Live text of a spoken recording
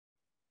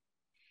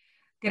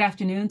Good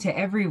afternoon to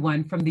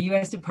everyone from the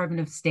U.S.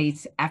 Department of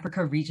State's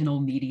Africa Regional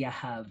Media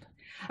Hub.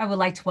 I would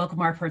like to welcome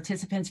our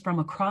participants from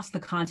across the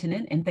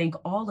continent and thank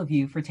all of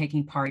you for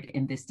taking part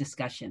in this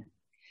discussion.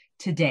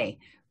 Today,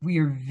 we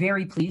are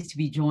very pleased to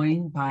be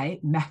joined by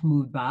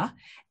Mahmoud Ba,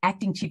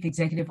 Acting Chief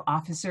Executive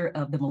Officer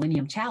of the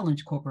Millennium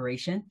Challenge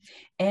Corporation,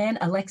 and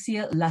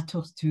Alexia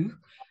Latortue,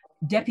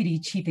 Deputy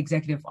Chief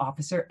Executive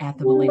Officer at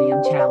the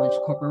Millennium Challenge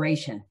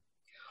Corporation.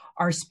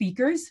 Our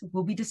speakers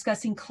will be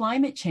discussing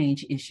climate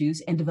change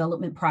issues and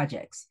development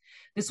projects.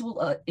 This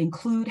will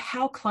include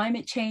how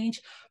climate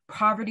change,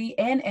 poverty,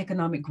 and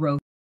economic growth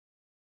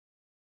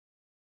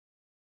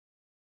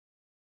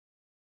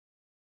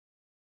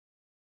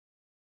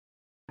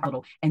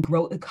and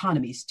grow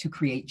economies to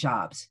create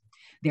jobs.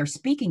 They're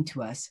speaking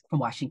to us from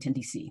Washington,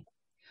 D.C.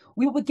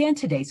 We will begin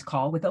today's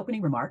call with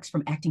opening remarks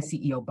from Acting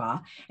CEO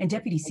Ba and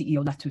Deputy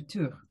CEO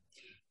Latortue.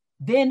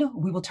 Then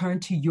we will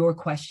turn to your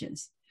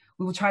questions.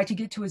 We will try to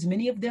get to as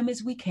many of them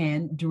as we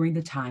can during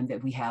the time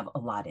that we have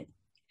allotted.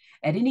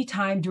 At any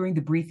time during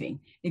the briefing,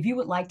 if you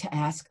would like to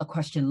ask a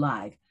question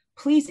live,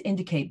 please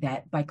indicate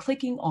that by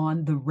clicking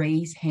on the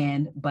raise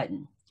hand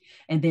button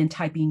and then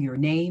typing your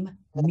name,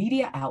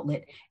 media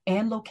outlet,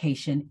 and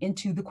location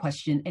into the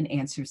question and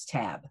answers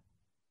tab.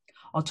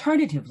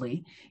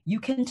 Alternatively, you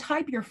can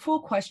type your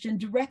full question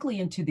directly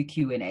into the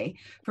Q&A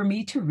for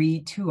me to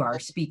read to our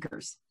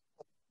speakers.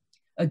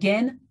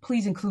 Again,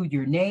 please include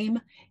your name,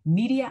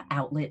 media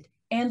outlet,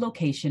 and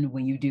location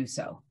when you do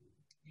so.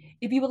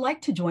 If you would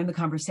like to join the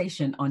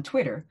conversation on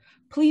Twitter,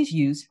 please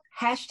use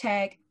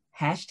hashtag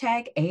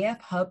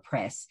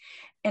AFHubPress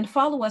and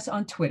follow us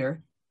on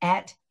Twitter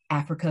at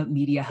Africa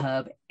Media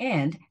Hub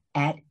and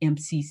at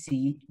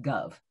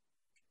MCCGov.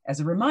 As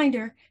a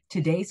reminder,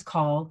 today's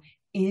call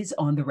is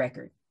on the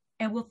record.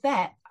 And with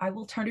that, I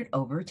will turn it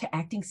over to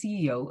Acting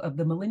CEO of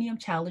the Millennium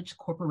Challenge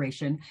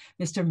Corporation,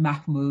 Mr.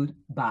 Mahmoud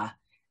Ba.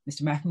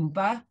 Mr. Mahmoud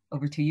Ba,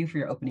 over to you for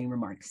your opening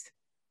remarks.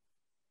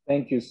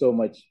 Thank you so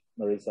much,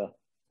 Marisa.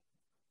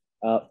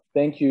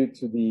 Thank you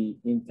to the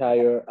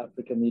entire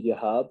Africa Media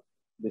Hub,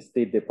 the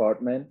State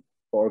Department,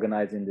 for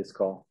organizing this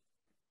call.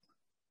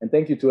 And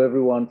thank you to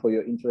everyone for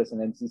your interest in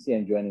MCC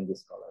and joining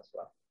this call as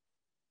well.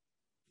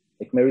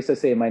 Like Marisa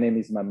said, my name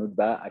is Mahmoud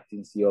Ba,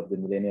 Acting CEO of the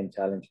Millennium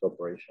Challenge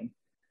Corporation.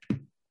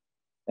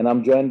 And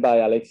I'm joined by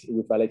Alexia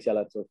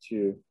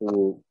Latortue,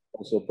 who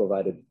also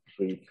provided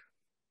brief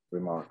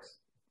remarks.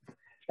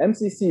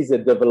 MCC is a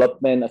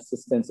development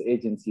assistance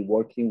agency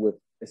working with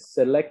a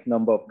select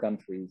number of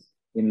countries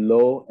in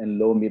low and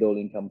low middle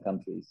income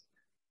countries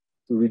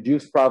to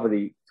reduce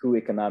poverty through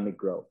economic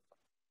growth.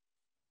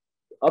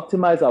 To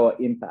optimize our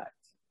impact,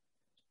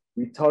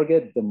 we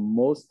target the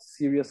most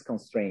serious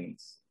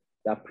constraints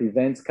that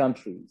prevents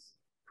countries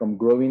from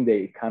growing their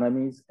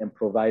economies and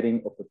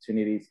providing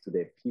opportunities to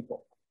their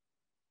people.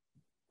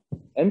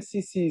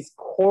 MCC's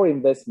core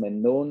investment,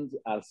 known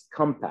as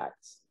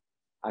compacts,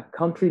 are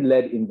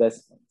country-led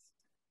investments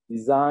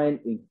designed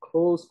in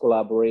close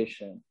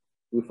collaboration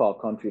with our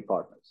country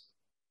partners.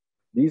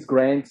 These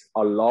grants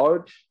are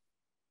large,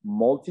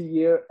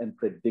 multi-year, and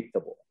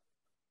predictable.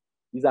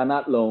 These are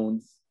not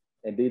loans,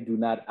 and they do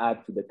not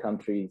add to the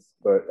country's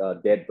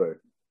debt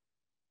burden.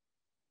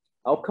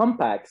 Our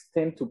compacts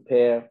tend to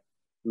pair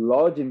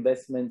large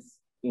investments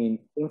in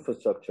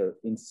infrastructure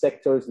in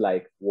sectors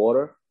like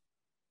water,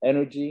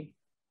 energy,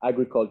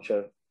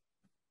 agriculture,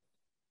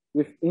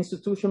 with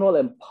institutional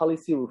and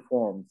policy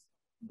reforms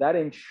that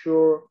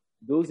ensure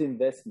those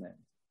investments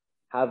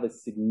have a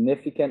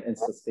significant and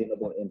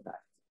sustainable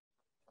impact.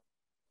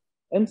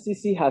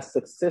 MCC has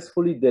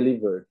successfully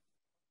delivered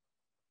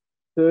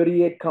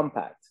 38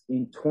 compacts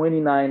in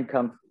 29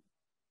 countries,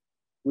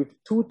 with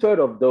 2/3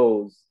 of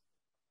those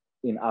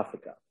in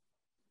Africa.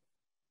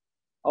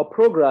 Our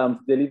programs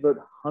delivered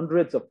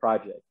hundreds of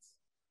projects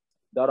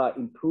that are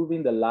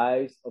improving the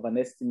lives of an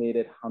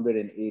estimated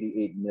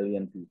 188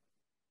 million people.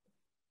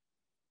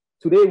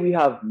 Today, we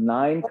have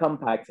 9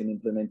 compacts in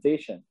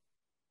implementation,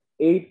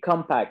 8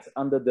 compacts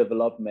under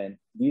development.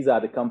 These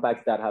are the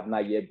compacts that have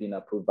not yet been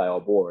approved by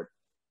our board,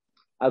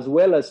 as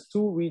well as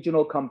 2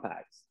 regional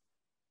compacts.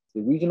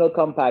 The regional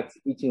compacts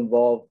each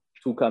involve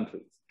 2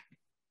 countries.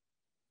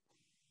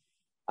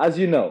 As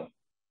you know,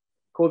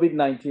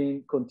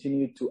 COVID-19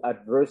 continued to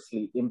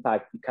adversely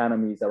impact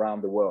economies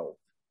around the world,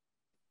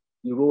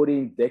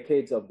 eroding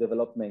decades of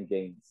development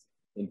gains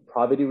in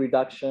poverty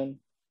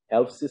reduction,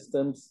 health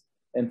systems,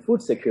 and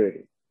food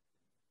security.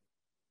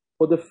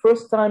 For the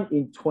first time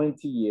in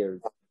 20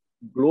 years,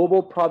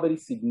 global poverty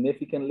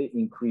significantly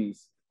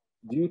increased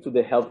due to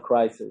the health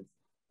crisis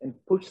and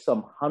pushed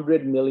some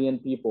 100 million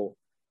people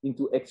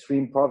into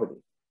extreme poverty.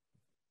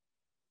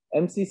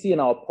 MCC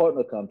and our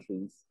partner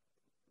countries,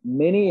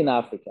 many in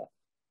Africa,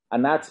 are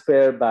not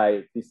spared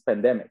by this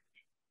pandemic.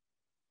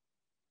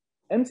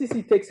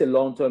 MCC takes a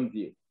long-term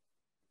view.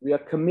 We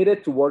are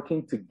committed to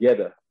working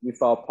together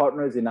with our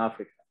partners in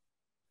Africa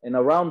and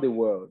around the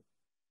world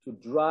to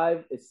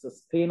drive a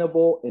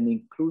sustainable and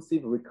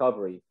inclusive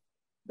recovery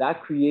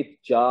that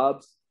creates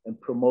jobs and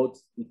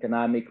promotes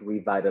economic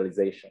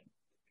revitalization.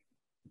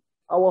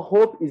 Our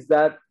hope is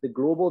that the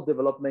global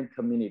development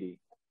community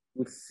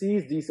will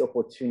seize this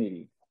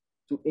opportunity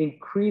to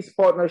increase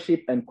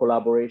partnership and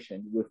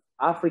collaboration with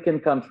African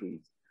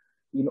countries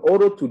in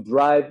order to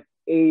drive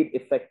aid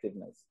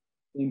effectiveness,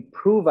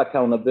 improve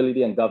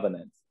accountability and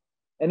governance,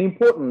 and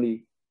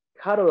importantly,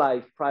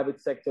 catalyze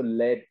private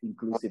sector-led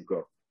inclusive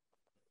growth.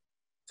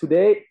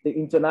 Today, the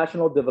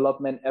international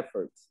development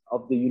efforts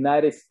of the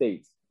United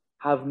States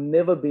have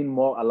never been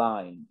more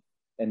aligned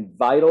and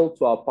vital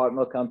to our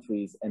partner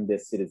countries and their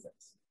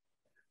citizens.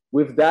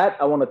 With that,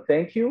 I want to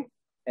thank you,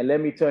 and let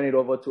me turn it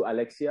over to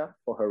Alexia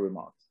for her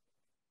remarks.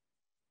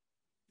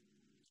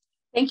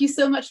 Thank you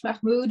so much,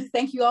 Mahmoud.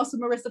 Thank you also,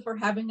 Marissa, for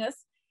having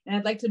us. And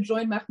I'd like to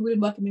join Mahmoud in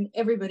welcoming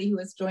everybody who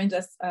has joined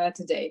us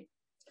today.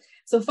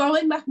 So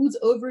following Mahmoud's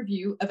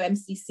overview of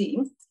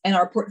MCC and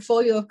our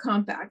portfolio of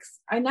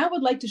compacts, I now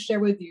would like to share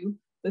with you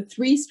the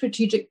 3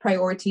 strategic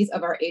priorities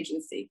of our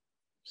agency.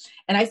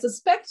 And I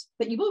suspect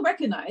that you will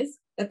recognize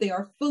that they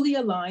are fully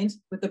aligned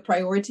with the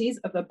priorities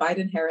of the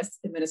Biden-Harris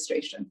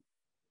administration.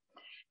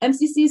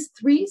 MCC's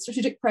 3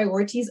 strategic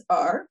priorities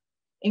are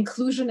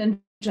inclusion and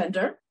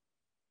gender,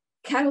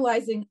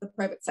 catalyzing the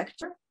private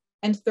sector,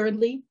 and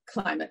thirdly,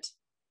 climate.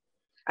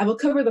 I will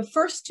cover the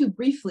first 2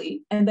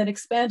 briefly and then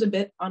expand a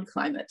bit on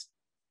climate.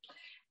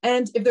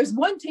 And if there's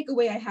one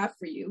takeaway I have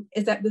for you,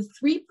 is that the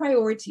 3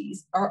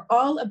 priorities are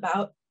all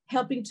about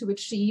helping to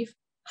achieve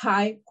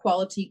high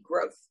quality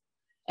growth.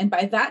 And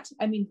by that,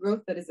 I mean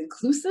growth that is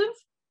inclusive,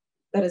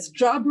 that is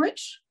job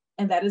rich,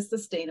 and that is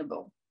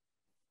sustainable.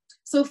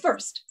 So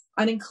first,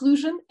 on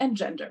inclusion and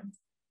gender.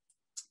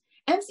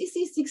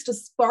 MCC seeks to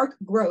spark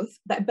growth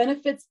that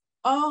benefits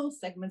all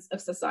segments of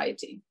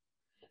society.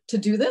 To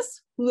do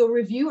this, we will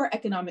review our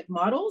economic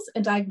models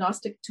and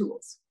diagnostic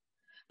tools.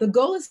 The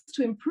goal is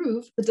to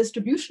improve the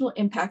distributional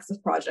impacts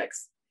of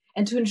projects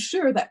and to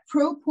ensure that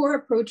pro-poor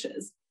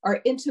approaches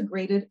are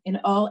integrated in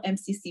all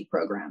MCC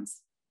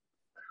programs.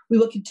 We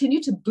will continue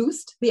to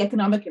boost the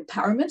economic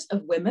empowerment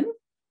of women,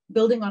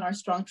 building on our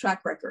strong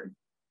track record.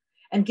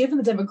 And given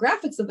the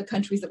demographics of the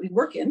countries that we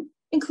work in,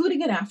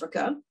 including in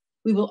Africa,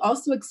 we will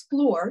also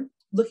explore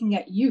looking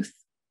at youth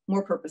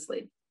more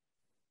purposely.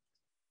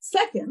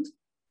 Second,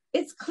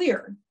 it's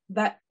clear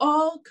that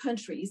all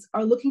countries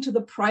are looking to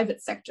the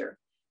private sector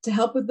to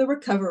help with the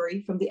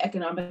recovery from the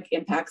economic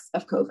impacts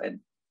of COVID.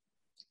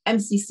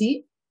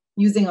 MCC,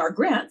 using our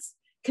grants,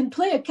 can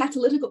play a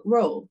catalytic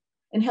role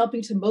in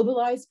helping to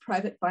mobilize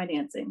private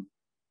financing.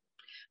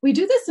 We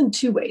do this in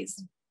 2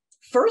 ways.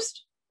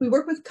 First, we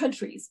work with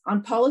countries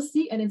on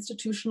policy and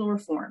institutional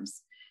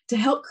reforms to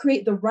help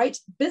create the right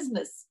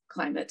business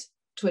climate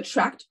to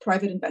attract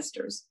private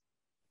investors.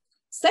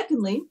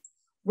 Secondly,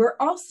 we're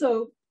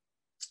also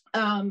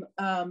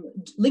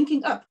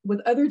linking up with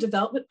other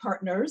development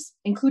partners,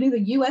 including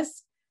the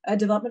US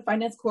Development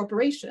Finance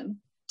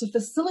Corporation, to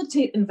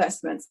facilitate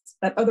investments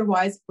that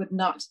otherwise would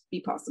not be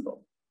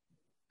possible.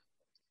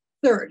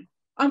 Third,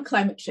 on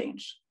climate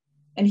change.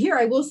 And here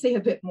I will say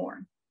a bit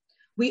more.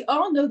 We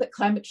all know that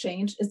climate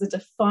change is a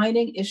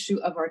defining issue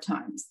of our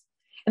times,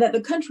 and that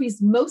the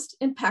countries most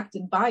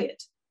impacted by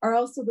it are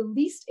also the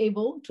least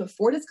able to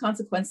afford its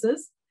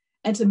consequences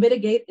and to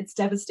mitigate its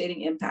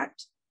devastating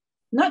impact,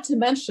 not to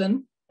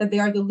mention that they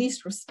are the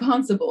least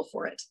responsible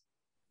for it.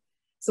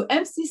 So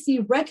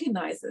MCC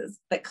recognizes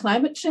that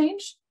climate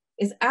change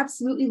is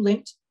absolutely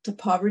linked to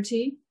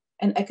poverty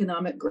and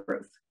economic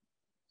growth.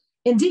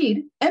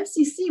 Indeed,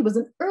 MCC was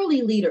an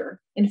early leader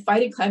in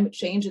fighting climate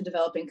change in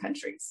developing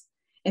countries,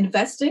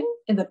 investing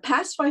in the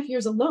past 5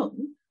 years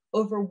alone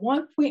over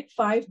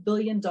 $1.5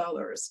 billion,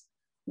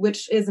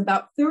 which is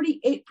about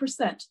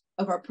 38%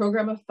 of our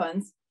program of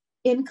funds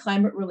in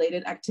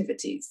climate-related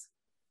activities.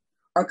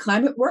 Our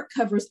climate work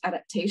covers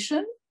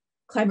adaptation,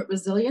 climate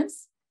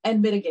resilience,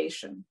 and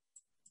mitigation.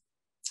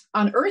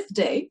 On Earth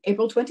Day,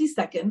 April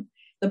 22nd,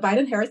 the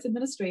Biden-Harris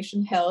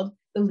administration held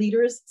the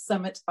Leaders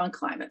Summit on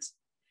Climate.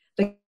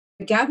 The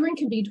gathering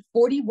convened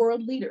 40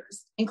 world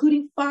leaders,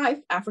 including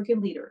 5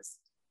 African leaders,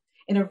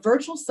 in a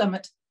virtual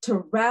summit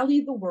to rally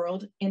the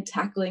world in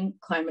tackling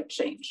climate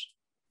change,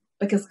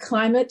 because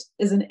climate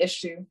is an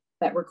issue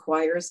that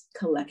requires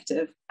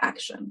collective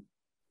action.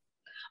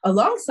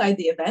 Alongside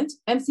the event,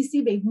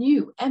 MCC made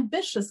new,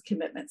 ambitious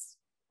commitments.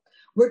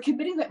 We're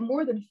committing that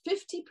more than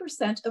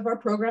 50% of our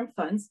program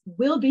funds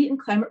will be in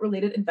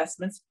climate-related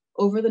investments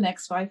over the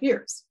next 5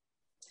 years.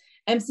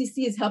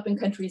 MCC is helping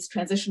countries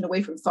transition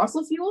away from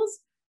fossil fuels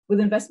with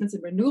investments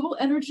in renewable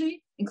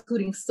energy,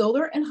 including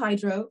solar and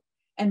hydro,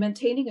 and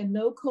maintaining a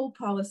no-coal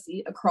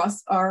policy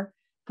across our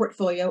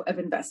portfolio of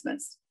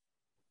investments.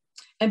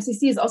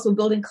 MCC is also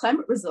building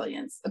climate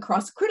resilience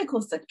across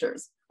critical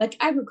sectors like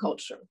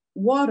agriculture,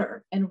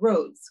 water, and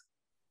roads.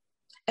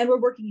 And we're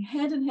working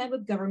hand in hand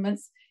with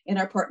governments in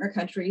our partner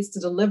countries to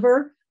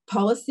deliver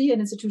policy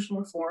and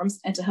institutional reforms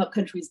and to help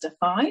countries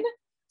define,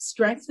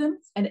 strengthen,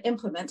 and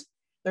implement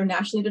their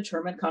nationally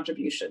determined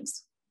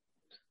contributions.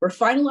 We're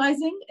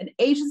finalizing an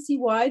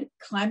agency-wide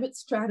climate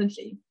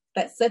strategy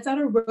that sets out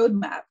a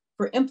roadmap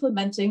for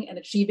implementing and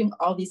achieving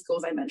all these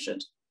goals I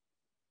mentioned.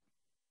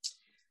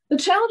 The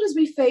challenges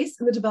we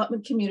face in the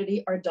development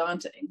community are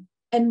daunting,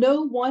 and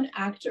no one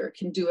actor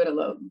can do it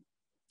alone.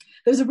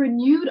 There's a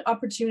renewed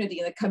opportunity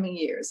in the coming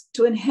years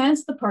to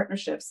enhance the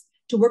partnerships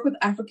to work with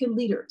African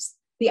leaders,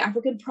 the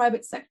African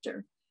private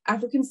sector,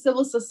 African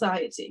civil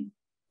society.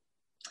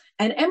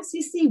 And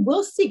MCC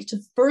will seek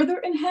to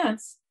further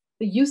enhance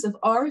the use of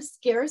our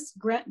scarce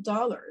grant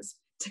dollars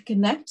to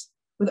connect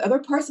with other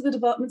parts of the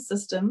development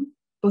system,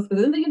 both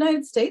within the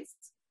United States,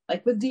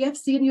 like with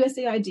DFC and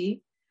USAID,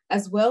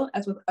 as well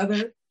as with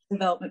other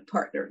development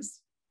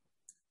partners.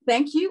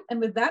 Thank you, and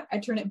with that, I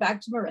turn it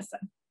back to Marissa.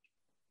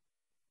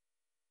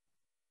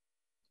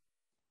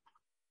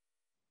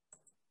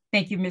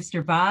 Thank you,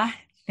 Mr. Ba.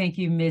 Thank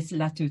you, Ms.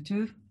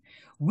 Latortue.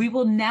 We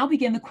will now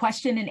begin the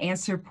question and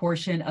answer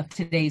portion of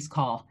today's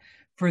call.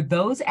 For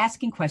those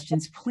asking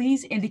questions,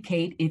 please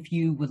indicate if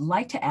you would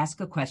like to ask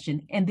a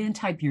question and then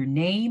type your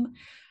name,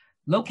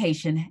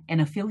 location,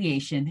 and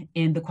affiliation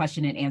in the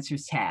question and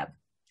answers tab.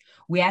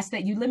 We ask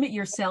that you limit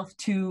yourself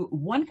to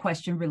one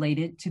question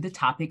related to the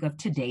topic of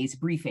today's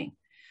briefing,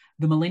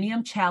 the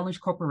Millennium Challenge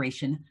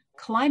Corporation,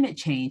 climate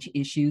change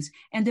issues,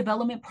 and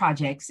development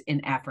projects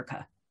in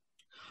Africa.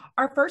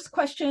 Our first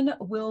question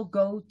will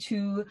go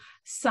to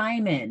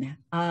Simon.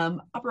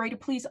 Operator,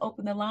 please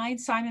open the line.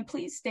 Simon,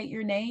 please state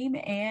your name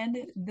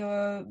and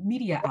the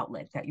media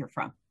outlet that you're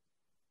from.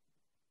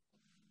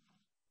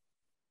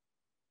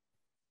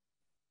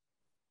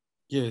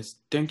 Yes,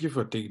 thank you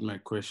for taking my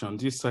question.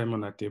 This is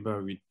Simon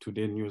Ateba with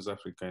Today News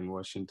Africa in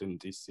Washington,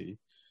 D.C.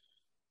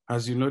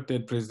 As you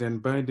noted,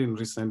 President Biden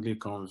recently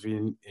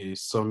convened a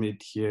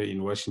summit here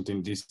in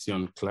Washington, D.C.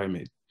 on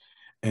climate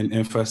and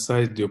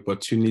emphasized the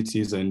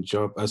opportunities and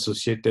jobs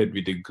associated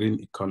with the green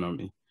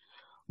economy.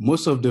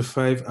 Most of the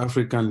 5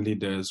 African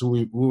leaders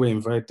who were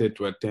invited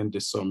to attend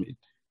the summit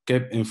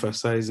kept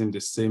emphasizing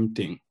the same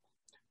thing,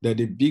 that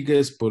the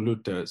biggest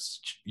polluters,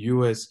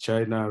 US,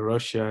 China,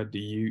 Russia,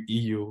 the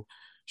EU,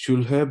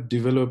 should help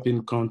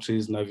developing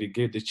countries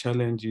navigate the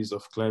challenges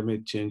of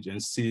climate change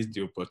and seize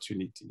the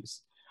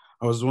opportunities.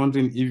 I was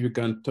wondering if you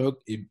can talk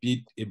a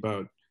bit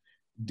about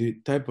the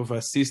type of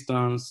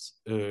assistance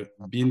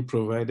being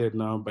provided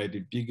now by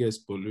the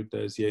biggest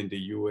polluters here in the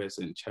US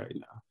and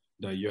China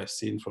that you are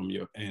seeing from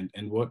your end,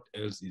 and what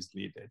else is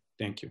needed.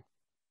 Thank you.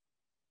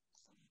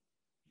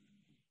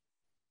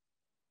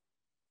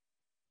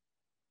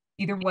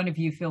 Either one of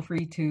you feel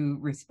free to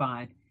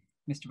respond.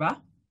 Mr.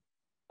 Ba?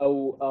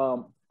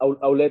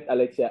 I'll let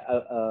Alexia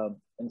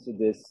answer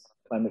this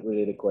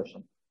climate-related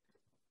question.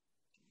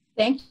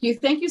 Thank you.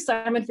 Thank you,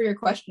 Simon, for your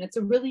question. It's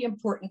a really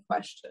important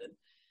question.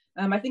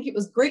 I think it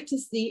was great to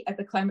see at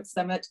the Climate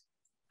Summit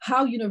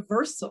how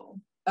universal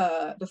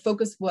the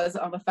focus was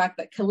on the fact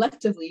that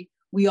collectively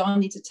we all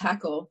need to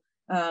tackle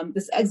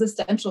this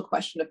existential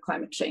question of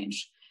climate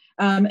change.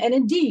 And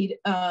indeed,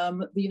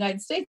 the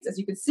United States, as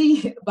you can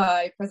see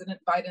by President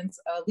Biden's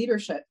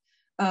leadership,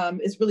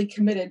 is really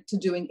committed to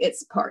doing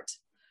its part.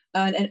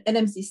 And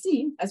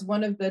NMCC, as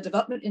one of the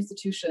development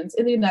institutions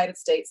in the United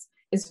States,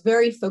 is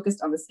very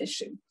focused on this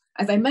issue.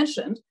 As I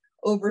mentioned,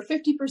 over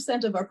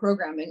 50% of our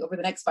programming over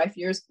the next 5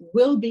 years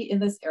will be in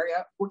this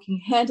area,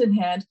 working hand in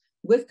hand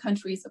with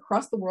countries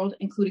across the world,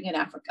 including in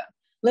Africa.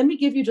 Let me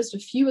give you just a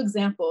few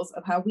examples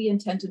of how we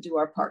intend to do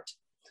our part.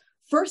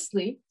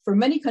 Firstly, for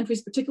many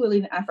countries, particularly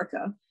in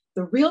Africa,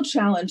 the real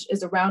challenge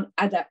is around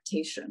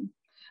adaptation.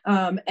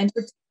 And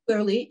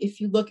particularly if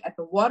you look at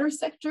the water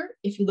sector,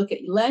 if you look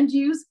at land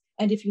use,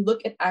 and if you look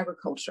at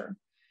agriculture.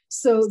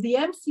 So the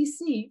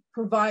MCC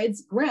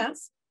provides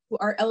grants to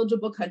our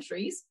eligible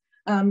countries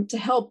to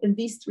help in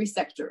these 3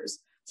 sectors.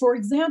 For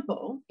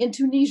example, in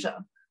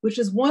Tunisia, which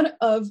is one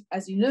of,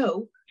 as you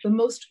know, the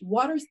most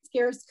water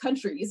scarce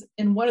countries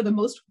in one of the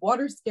most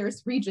water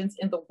scarce regions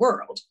in the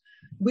world,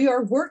 we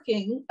are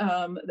working,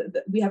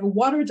 we have a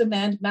water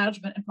demand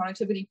management and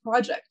productivity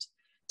project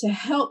to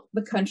help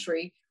the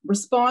country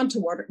respond to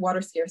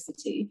water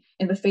scarcity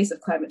in the face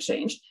of climate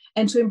change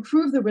and to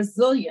improve the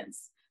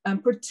resilience,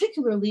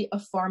 particularly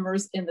of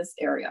farmers in this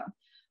area.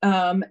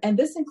 And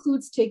this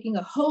includes taking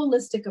a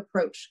holistic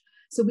approach.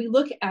 So we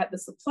look at the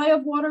supply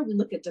of water, we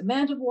look at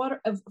demand of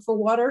water for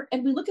water,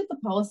 and we look at the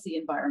policy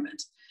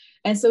environment.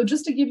 And so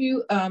just to give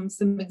you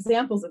some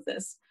examples of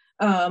this,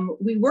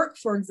 we work,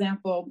 for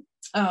example,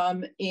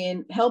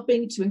 in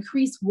helping to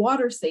increase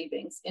water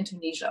savings in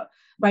Tunisia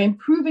by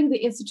improving the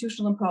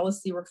institutional and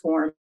policy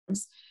reforms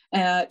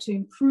to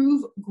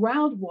improve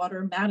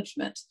groundwater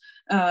management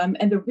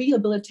and the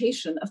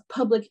rehabilitation of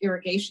public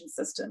irrigation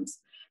systems.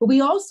 But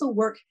we also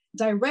work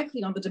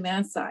directly on the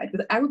demand side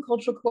with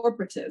agricultural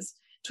cooperatives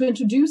to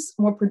introduce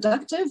more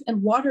productive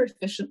and water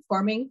efficient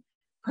farming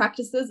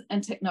practices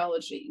and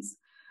technologies.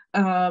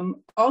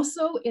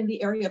 Also in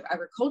the area of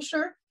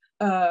agriculture,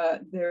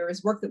 there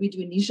is work that we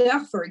do in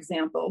Niger, for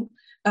example,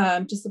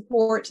 to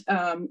support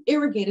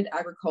irrigated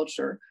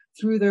agriculture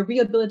through the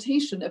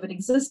rehabilitation of an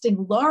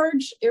existing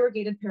large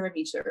irrigated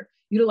perimeter,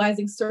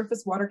 utilizing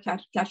surface water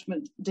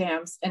catchment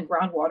dams and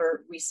groundwater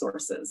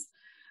resources.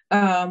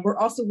 We're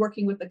also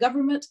working with the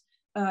government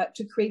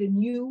to create a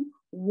new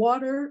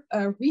water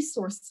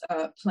resource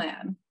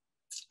plan.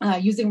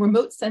 using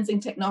remote sensing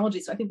technology.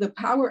 So I think the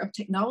power of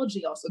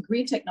technology, also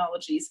green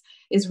technologies,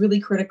 is really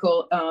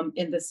critical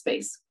in this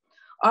space.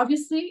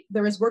 Obviously,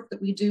 there is work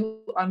that we do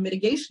on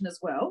mitigation as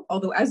well,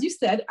 although as you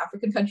said,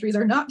 African countries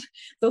are not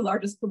the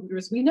largest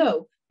polluters we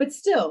know, but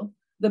still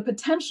the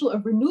potential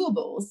of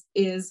renewables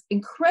is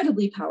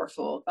incredibly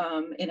powerful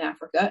in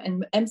Africa,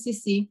 and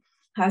MCC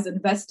has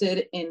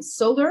invested in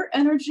solar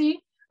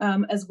energy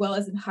as well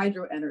as in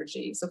hydro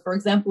energy. So for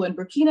example, in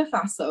Burkina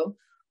Faso,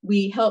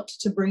 we helped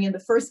to bring in the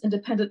first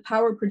independent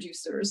power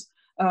producers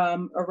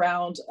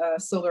around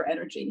solar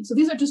energy. So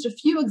these are just a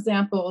few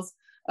examples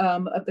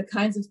of the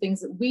kinds of things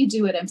that we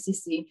do at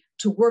MCC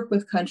to work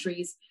with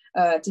countries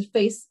to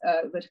face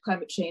the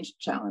climate change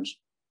challenge.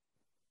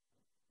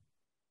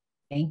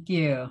 Thank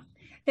you.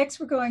 Next,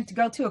 we're going to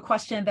go to a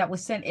question that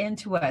was sent in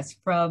to us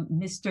from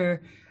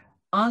Mr.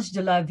 Ange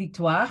de la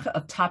Victoire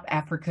of Top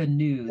Africa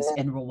News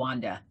in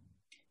Rwanda.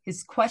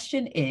 His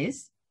question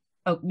is,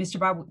 oh, Mr.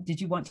 Bob, did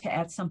you want to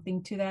add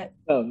something to that?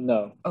 Oh,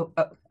 no. Oh,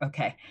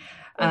 okay.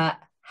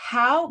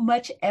 How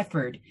much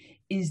effort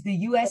is the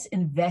U.S.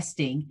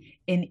 investing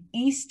in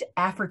East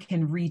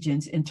African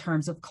regions in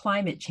terms of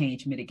climate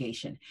change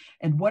mitigation?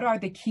 And what are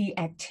the key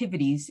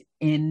activities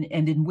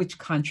in which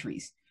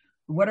countries?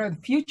 What are the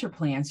future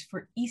plans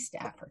for East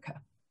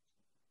Africa?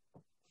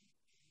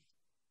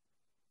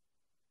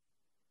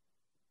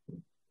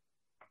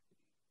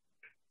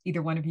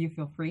 Either one of you,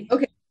 feel free.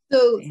 Okay.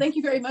 So thank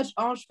you very much,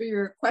 Ange, for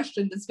your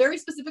question. It's very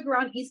specific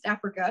around East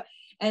Africa.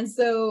 And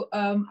so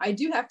I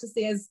do have to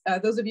say, as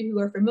those of you who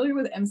are familiar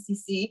with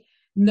MCC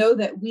know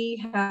that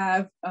we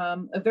have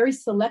a very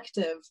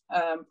selective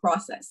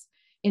process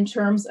in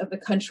terms of the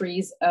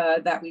countries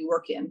that we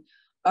work in.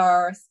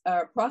 Our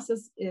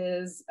process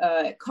is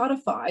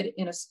codified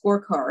in a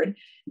scorecard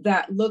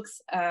that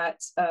looks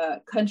at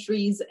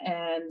countries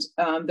and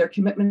their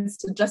commitments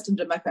to just and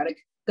democratic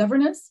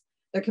governance,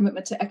 their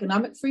commitment to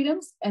economic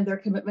freedoms, and their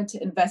commitment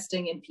to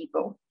investing in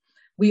people.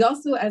 We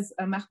also, as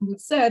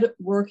Mahmoud said,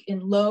 work in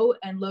low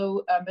and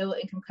middle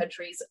income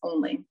countries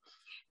only.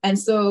 And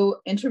so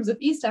in terms of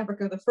East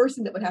Africa, the first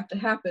thing that would have to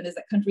happen is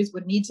that countries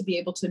would need to be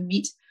able to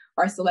meet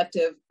our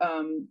selective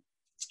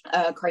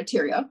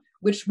criteria,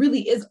 which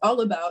really is all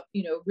about,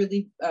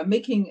 really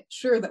making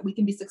sure that we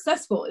can be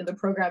successful in the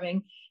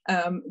programming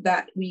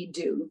that we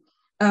do.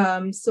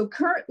 So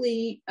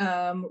currently,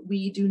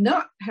 we do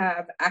not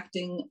have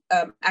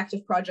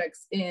active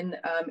projects in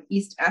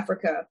East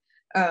Africa,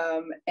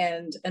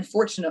 and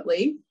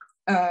unfortunately,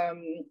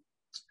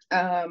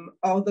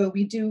 although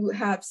we do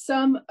have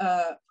some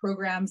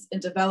programs in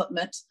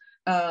development,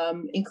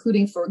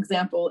 including, for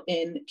example,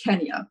 in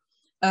Kenya.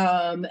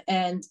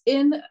 And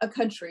in a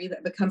country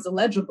that becomes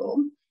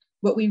eligible,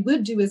 what we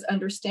would do is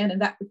understand in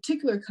that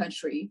particular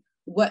country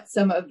what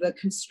some of the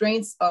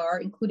constraints are,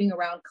 including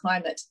around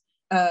climate,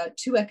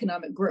 to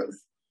economic growth.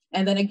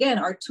 And then again,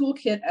 our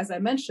toolkit, as I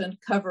mentioned,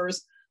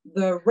 covers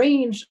the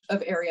range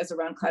of areas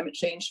around climate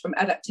change, from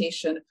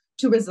adaptation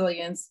to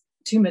resilience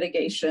to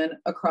mitigation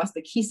across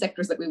the key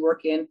sectors that we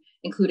work in,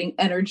 including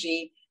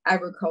energy,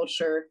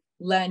 agriculture,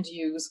 land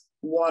use,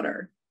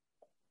 water.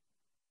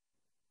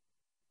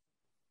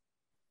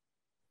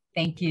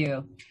 Thank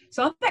you.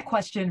 So on that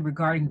question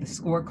regarding the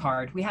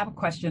scorecard, we have a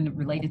question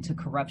related to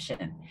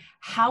corruption.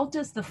 How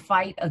does the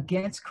fight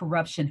against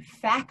corruption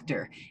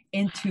factor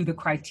into the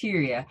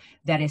criteria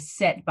that is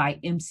set by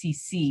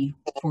MCC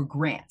for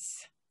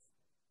grants?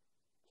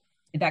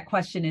 And that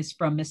question is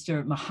from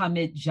Mr.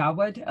 Mohammed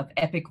Jawad of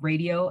Epic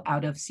Radio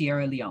out of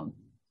Sierra Leone.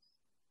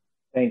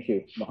 Thank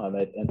you,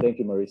 Mohammed, and thank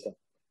you, Marisa.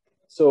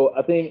 So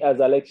I think, as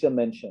Alexia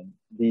mentioned,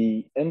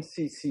 the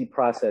MCC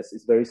process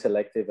is very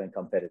selective and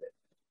competitive.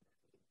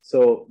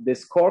 So the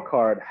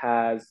scorecard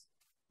has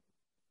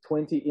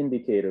 20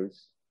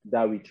 indicators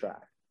that we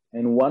track,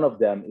 and one of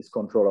them is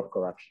control of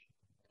corruption.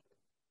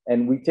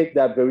 And we take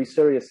that very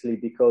seriously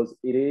because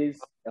it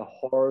is a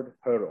hard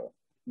hurdle,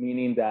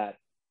 meaning that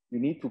you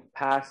need to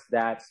pass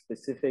that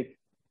specific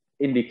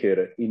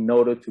indicator in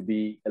order to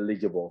be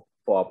eligible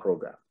for our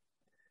program.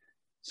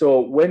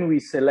 So when we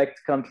select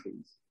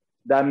countries,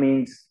 that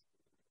means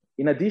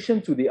in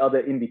addition to the other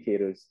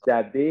indicators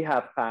that they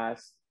have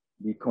passed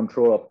the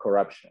control of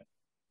corruption,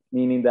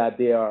 meaning that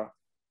they are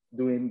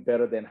doing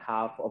better than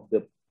half of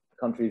the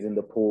countries in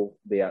the pool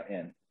they are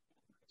in.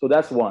 So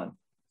that's one.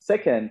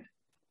 Second,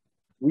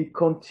 we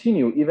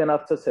continue, even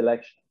after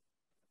selection,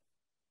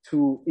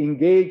 to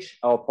engage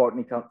our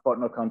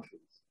partner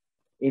countries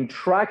in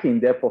tracking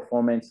their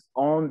performance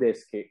on their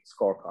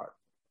scorecard,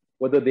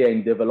 whether they are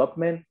in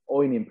development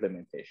or in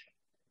implementation.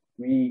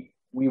 We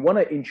want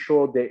to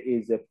ensure there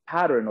is a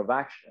pattern of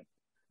action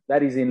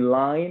that is in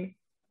line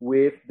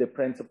with the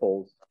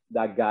principles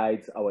that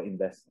guides our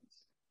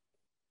investments.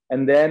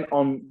 And then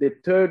on the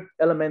third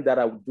element that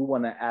I do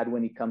want to add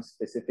when it comes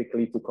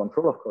specifically to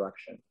control of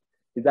corruption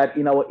is that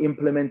in our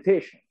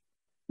implementation,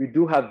 we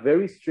do have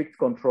very strict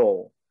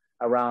control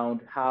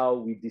around how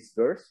we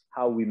disperse,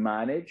 how we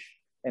manage,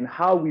 and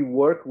how we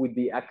work with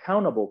the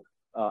accountable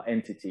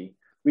entity,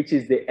 which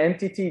is the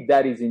entity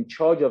that is in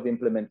charge of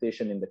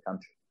implementation in the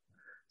country.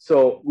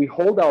 So we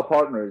hold our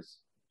partners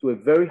to a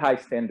very high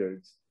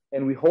standards,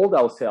 and we hold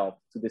ourselves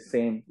to the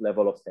same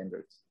level of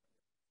standards.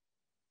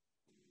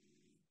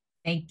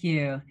 Thank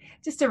you.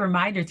 Just a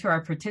reminder to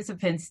our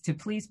participants to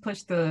please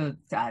push the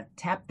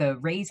tap the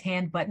raise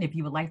hand button if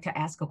you would like to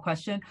ask a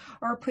question,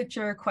 or put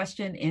your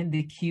question in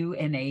the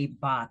Q&A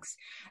box.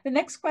 The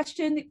next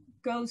question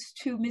goes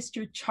to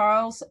Mr.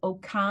 Charles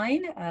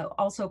O'Kine,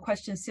 also a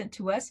question sent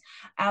to us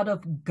out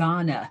of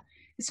Ghana.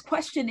 His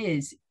question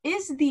is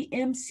the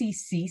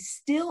MCC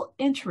still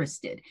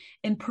interested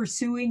in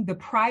pursuing the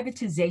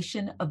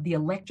privatization of the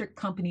electric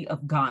company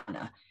of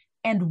Ghana,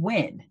 and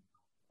when?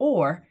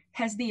 Or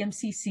has the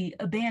MCC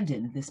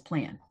abandoned this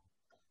plan?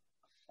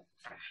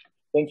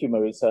 Thank you,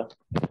 Marisa.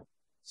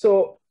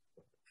 So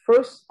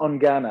first on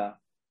Ghana,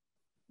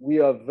 we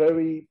are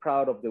very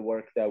proud of the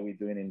work that we're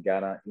doing in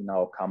Ghana in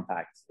our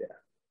compacts there.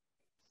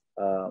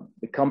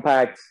 The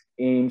compact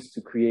aims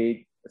to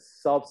create a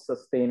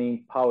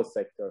self-sustaining power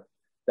sector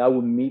that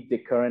will meet the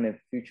current and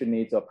future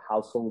needs of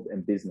households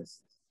and businesses.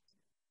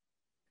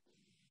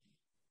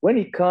 When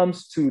it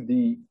comes to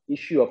the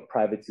issue of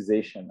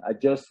privatization, I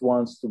just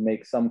want to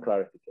make some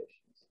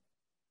clarifications.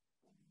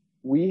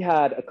 We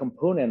had a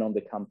component on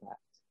the compact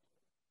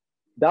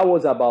that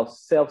was about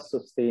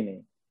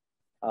self-sustaining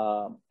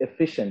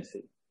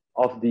efficiency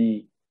of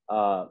the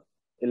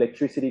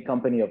Electricity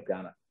Company of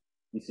Ghana,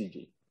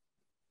 ECG.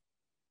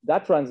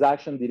 That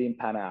transaction didn't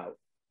pan out,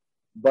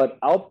 but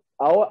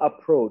our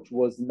approach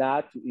was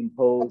not to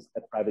impose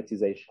a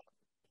privatization.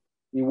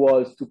 It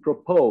was to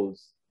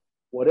propose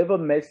whatever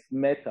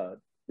method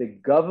the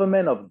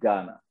government of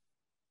Ghana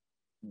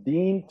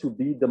deemed to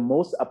be the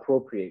most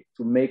appropriate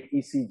to make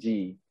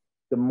ECG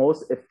the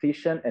most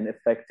efficient and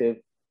effective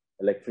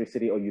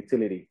electricity or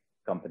utility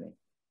company.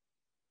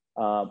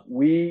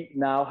 We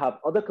now have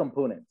other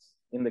components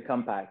in the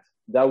compact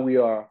that we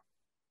are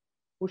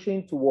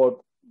pushing toward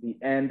the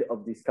end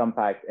of this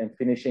compact and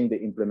finishing the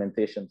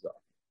implementations of.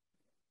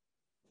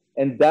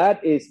 And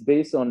that is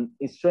based on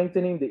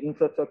strengthening the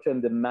infrastructure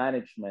and the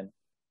management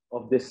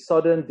of the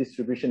southern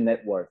distribution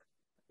network,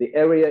 the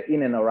area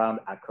in and around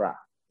Accra.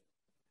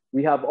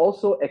 We have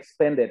also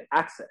expanded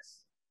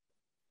access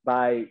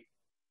by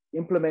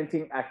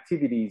implementing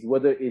activities,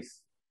 whether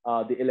it's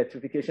the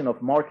electrification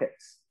of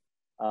markets,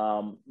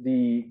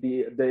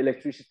 the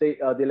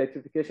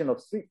electrification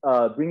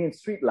of bringing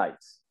street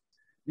lights.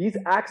 These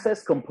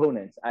access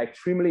components are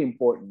extremely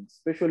important,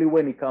 especially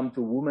when it comes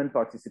to women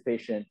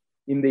participation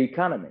in the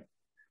economy.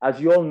 As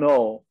you all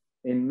know,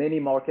 in many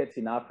markets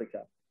in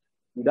Africa,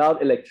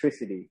 without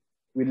electricity,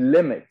 we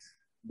limit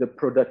the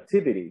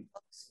productivity,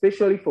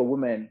 especially for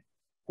women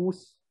who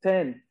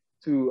tend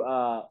to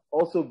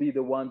also be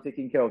the one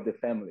taking care of the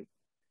family.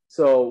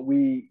 So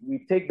we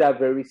take that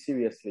very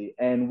seriously,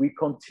 and we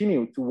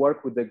continue to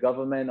work with the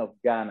government of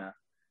Ghana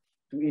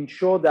to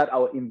ensure that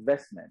our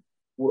investment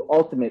will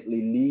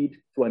ultimately lead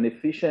to an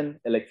efficient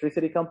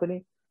electricity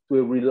company, to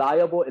a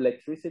reliable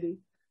electricity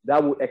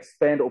that will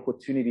expand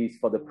opportunities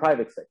for the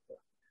private sector.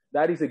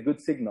 That is a good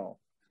signal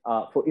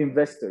for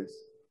investors,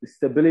 the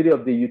stability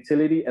of the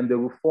utility and the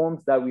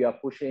reforms that we are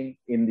pushing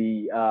in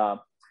the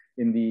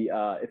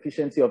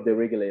efficiency of the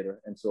regulator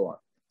and so on.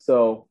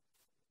 So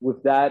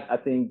with that, I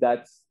think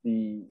that's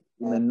in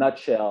a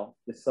nutshell,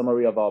 the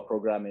summary of our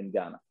program in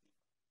Ghana.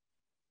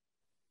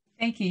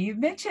 Thank you. You've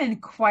mentioned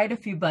quite a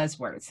few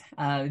buzzwords.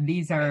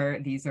 These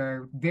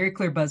are very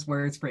clear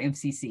buzzwords for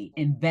MCC.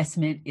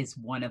 Investment is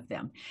one of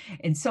them.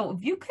 And so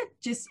if you could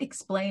just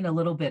explain a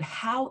little bit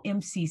how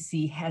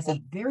MCC has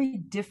a very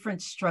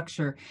different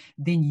structure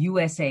than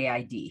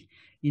USAID,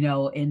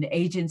 an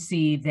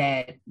agency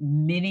that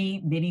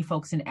many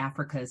folks in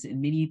Africa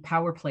and many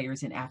power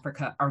players in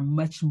Africa are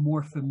much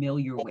more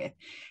familiar with.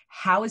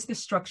 How is the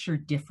structure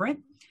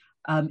different?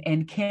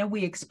 And can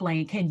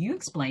you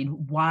explain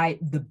why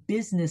the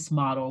business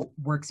model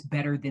works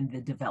better than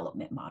the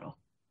development model?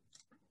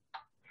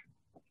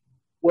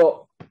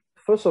 Well,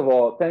 first of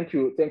all, thank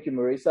you,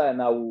 Marisa.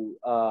 And I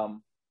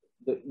will,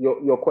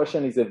 your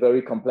question is a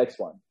very complex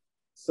one.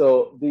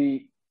 So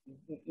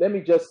let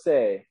me just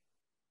say,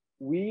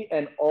 we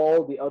and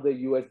all the other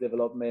U.S.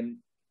 development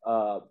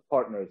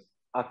partners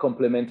are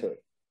complementary.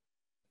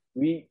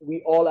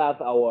 We all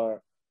have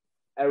our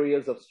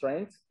areas of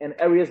strength and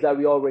areas that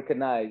we all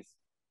recognize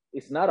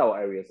is not our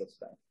areas of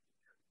strength.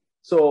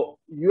 So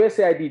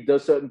USAID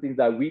does certain things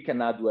that we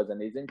cannot do as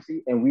an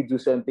agency, and we do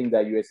certain things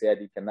that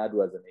USAID cannot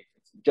do as an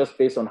agency, just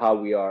based on how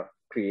we are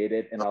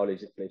created in our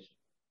legislation.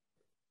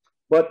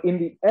 But in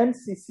the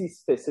MCC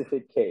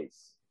specific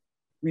case,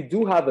 we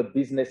do have a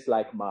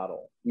business-like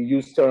model. We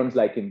use terms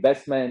like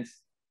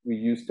investments, we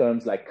use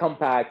terms like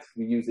compacts,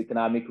 we use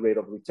economic rate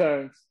of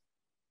returns,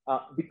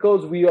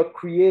 because we are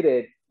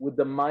created with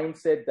the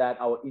mindset that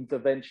our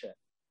intervention,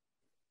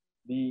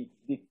 the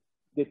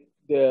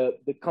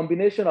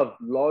combination of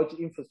large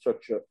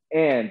infrastructure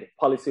and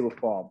policy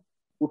reform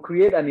will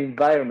create an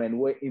environment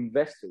where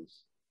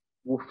investors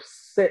will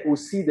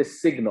see the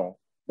signal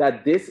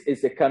that this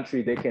is a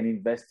country they can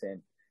invest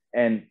in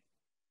and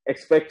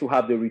expect to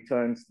have the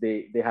returns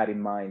they had in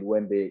mind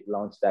when they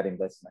launched that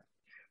investment.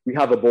 We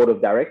have a board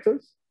of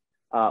directors.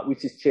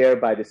 which is chaired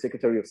by the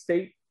Secretary of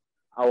State.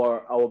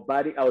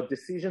 Our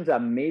decisions are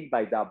made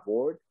by that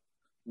board.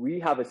 We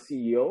have a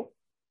CEO,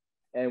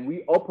 and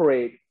we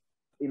operate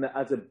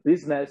as a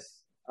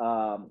business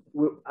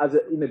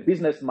in a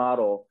business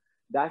model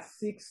that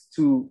seeks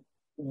to,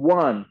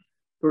 one,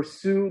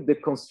 pursue the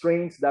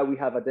constraints that we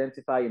have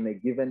identified in a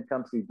given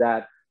country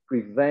that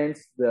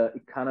prevents the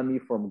economy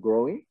from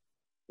growing,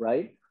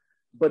 right?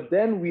 But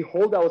then we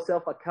hold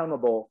ourselves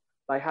accountable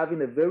by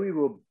having a very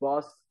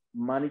robust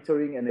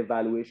monitoring and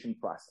evaluation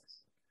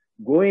process,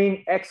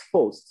 going ex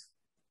post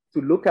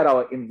to look at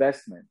our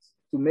investments,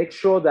 to make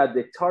sure that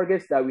the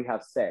targets that we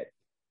have set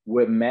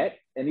were met,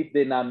 and if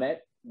they're not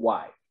met,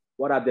 why?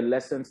 What are the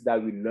lessons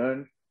that we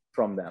learned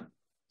from them?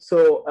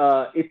 So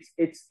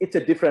it's a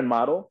different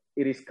model.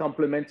 It is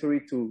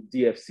complementary to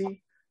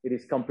DFC. It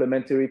is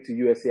complementary to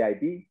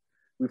USAID.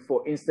 We,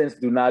 for instance,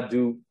 do not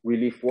do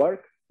relief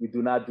work. We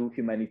do not do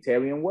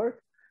humanitarian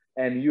work.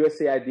 And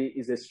USAID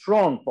is a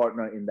strong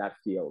partner in that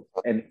field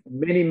and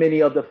many,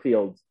 many other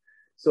fields.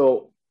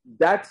 So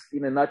that's,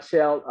 in a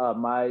nutshell,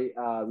 my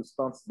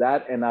response to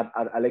that. And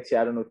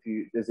Alexia, I don't know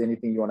if there's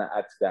anything you want to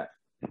add to that.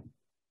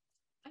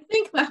 I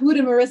think, Mahmoud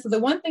and Marissa, the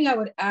one thing I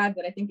would add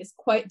that I think is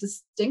quite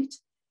distinct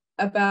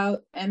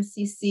about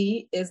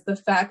MCC is the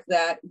fact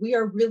that we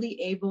are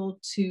really able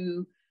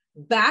to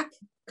back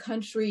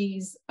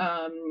countries'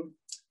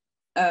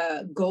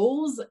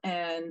 goals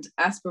and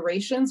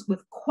aspirations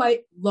with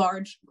quite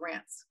large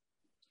grants.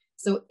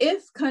 So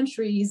if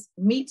countries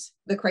meet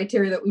the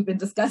criteria that we've been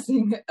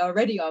discussing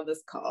already on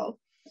this call,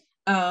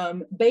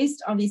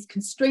 based on these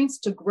constraints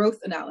to growth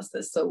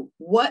analysis, so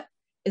what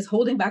is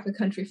holding back a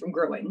country from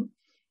growing,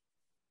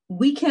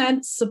 we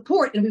can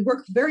support, and we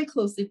work very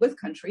closely with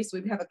countries.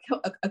 So we have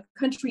a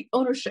country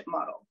ownership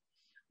model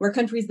where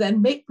countries then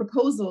make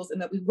proposals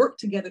and that we work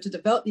together to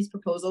develop these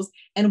proposals.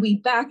 And we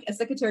back, as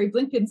Secretary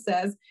Blinken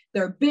says,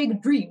 there are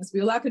big dreams.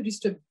 We allow countries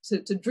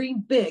to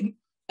dream big,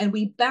 and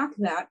we back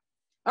that.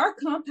 Our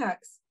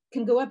compacts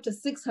can go up to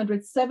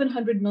 $600,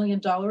 $700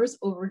 million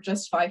over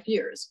just 5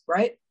 years,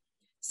 right?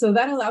 So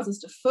that allows us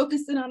to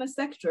focus in on a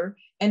sector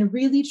and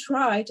really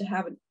try to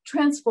have a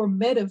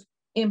transformative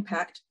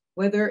impact,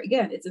 whether,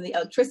 again, it's in the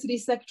electricity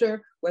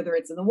sector, whether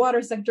it's in the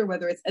water sector,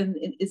 whether it's in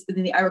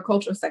the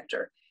agricultural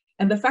sector.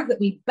 And the fact that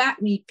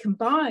we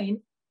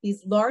combine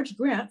these large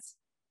grants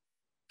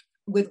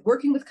with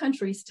working with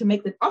countries to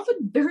make the often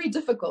very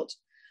difficult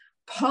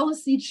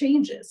policy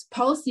changes,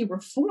 policy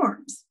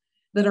reforms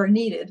that are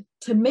needed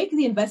to make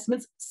the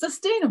investments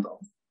sustainable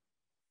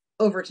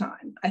over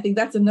time. I think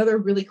that's another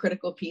really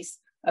critical piece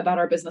about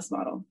our business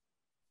model.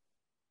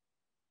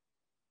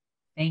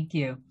 Thank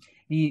you.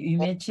 You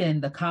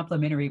mentioned the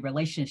complementary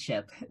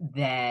relationship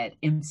that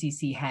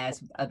MCC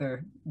has with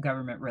other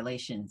government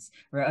relations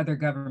or other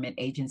government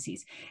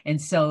agencies.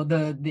 And so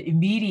the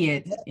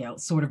immediate,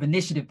 sort of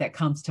initiative that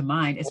comes to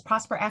mind is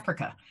Prosper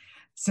Africa.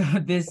 So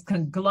this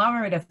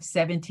conglomerate of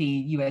 70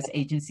 U.S.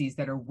 agencies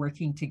that are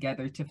working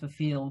together to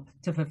fulfill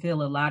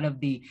a lot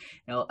of the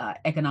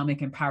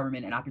economic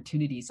empowerment and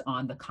opportunities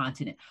on the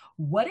continent.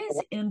 What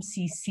is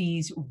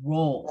MCC's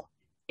role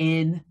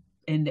in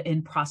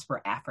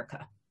Prosper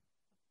Africa?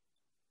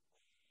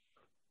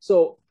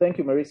 So thank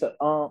you, Marissa.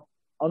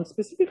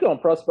 Specifically on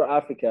Prosper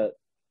Africa,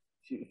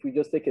 if we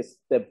just take a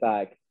step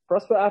back,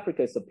 Prosper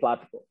Africa is a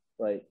platform,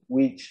 right,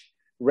 which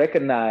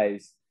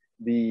recognize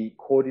the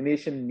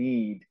coordination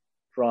need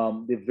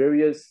from the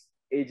various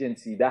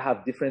agencies that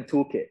have different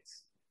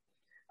toolkits.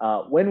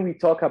 When we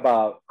talk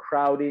about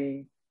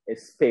crowding a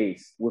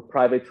space with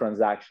private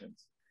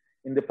transactions,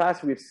 in the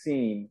past we've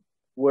seen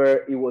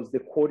where it was the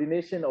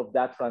coordination of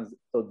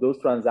those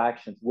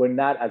transactions were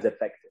not as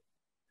effective.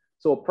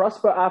 So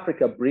Prosper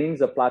Africa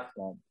brings a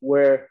platform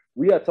where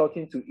we are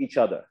talking to each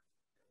other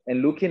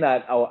and looking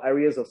at our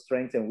areas of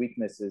strengths and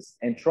weaknesses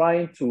and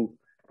trying to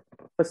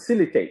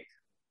facilitate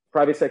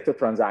private sector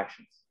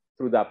transactions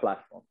through that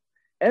platform.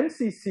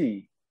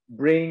 MCC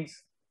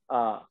brings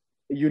a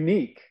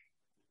unique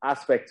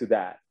aspect to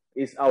that,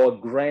 is our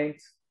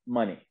grant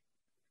money.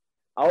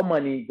 Our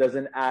money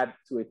doesn't add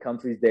to a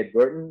country's debt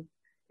burden.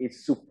 It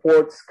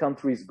supports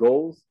countries'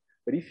 goals.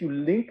 But if you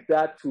link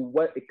that to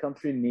what a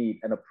country needs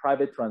and a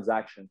private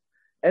transaction,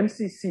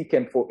 MCC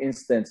can, for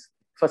instance,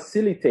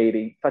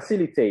 facilitate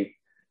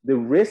the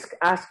risk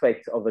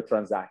aspect of a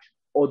transaction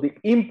or the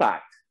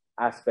impact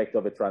aspect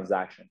of a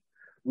transaction.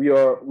 We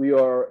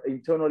are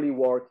internally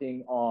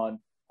working on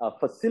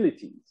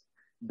facilities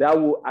that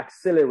will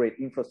accelerate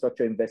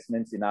infrastructure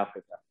investments in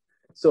Africa.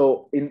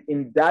 So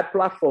in that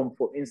platform,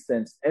 for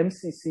instance,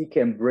 MCC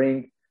can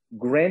bring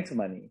grant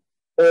money,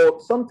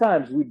 or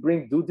sometimes we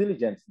bring due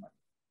diligence money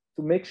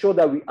to make sure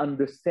that we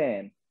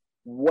understand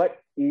what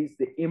is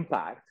the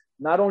impact,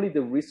 not only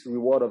the risk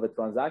reward of a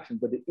transaction,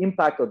 but the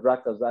impact of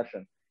that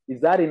transaction. Is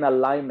that in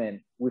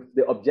alignment with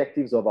the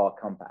objectives of our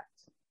compact?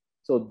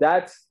 So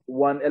that's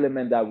one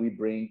element that we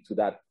bring to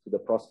the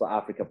Prosper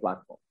Africa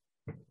platform.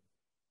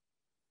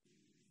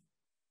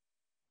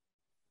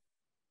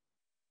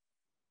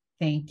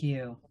 Thank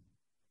you.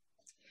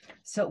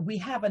 So we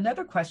have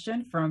another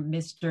question from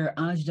Mr.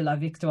 Ange de la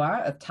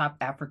Victoire of Top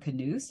Africa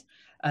News.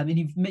 And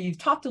you've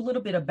talked a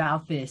little bit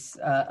about this,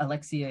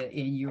 Alexia,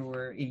 in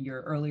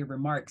your earlier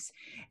remarks.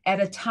 At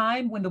a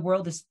time when the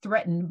world is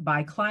threatened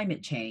by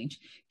climate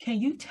change,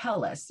 can you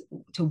tell us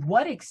to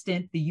what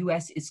extent the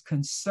U.S. is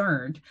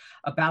concerned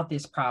about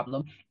this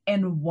problem,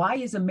 and why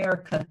is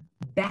America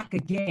back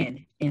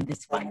again in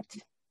this fight?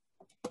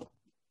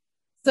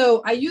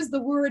 So I used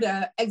the word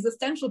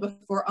existential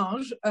before,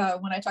 Ange,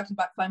 when I talked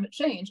about climate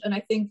change, and I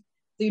think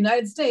the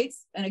United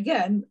States, and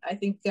again, I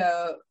think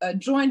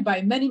joined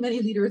by many, many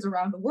leaders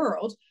around the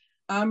world,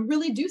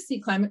 really do see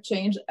climate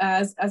change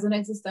as an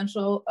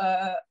existential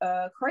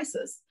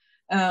crisis.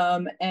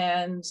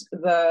 And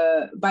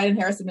the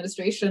Biden-Harris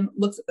administration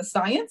looks at the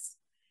science.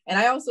 And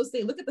I also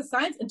say, look at the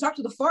science and talk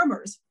to the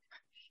farmers,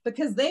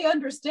 because they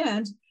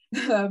understand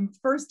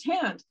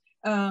firsthand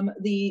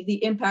the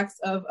impacts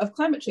of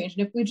climate change.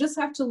 And if we just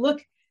have to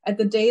look at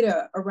the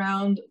data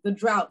around the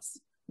droughts,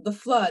 the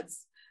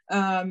floods,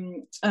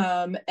 and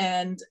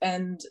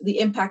the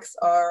impacts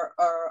are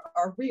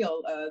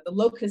real. The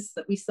locusts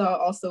that we saw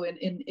also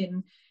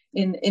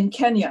in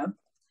Kenya.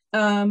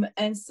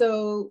 And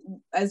so,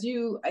 as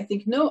you, I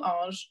think, know,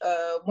 Ange,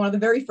 one of the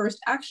very first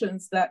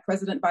actions that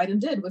President Biden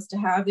did was to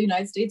have the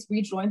United States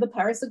rejoin the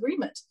Paris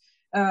Agreement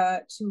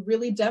to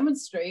really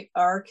demonstrate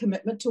our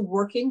commitment to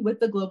working with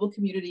the global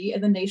community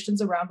and the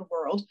nations around the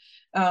world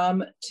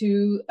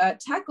to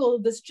tackle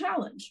this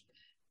challenge.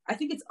 I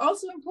think it's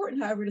also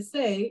important, however, to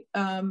say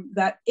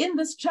that in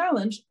this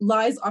challenge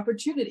lies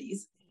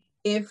opportunities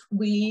if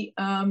we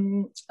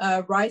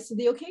rise to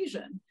the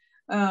occasion.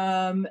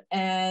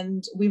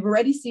 And we've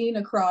already seen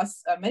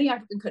across many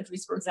African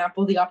countries, for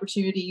example, the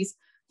opportunities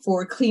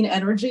for clean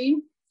energy.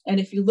 And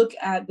if you look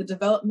at the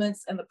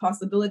developments and the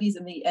possibilities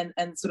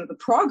and sort of the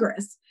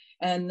progress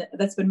and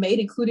that's been made,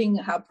 including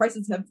how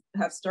prices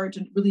have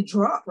started to really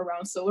drop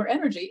around solar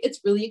energy, it's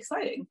really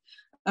exciting.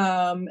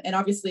 And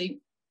obviously,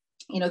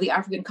 you know, the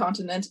African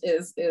continent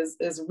is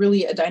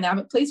really a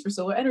dynamic place for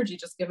solar energy,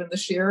 just given the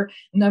sheer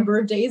number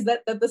of days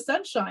that the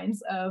sun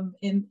shines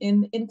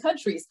in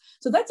countries.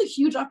 So that's a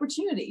huge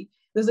opportunity.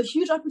 There's a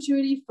huge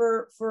opportunity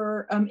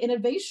for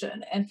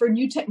innovation and for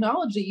new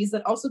technologies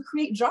that also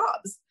create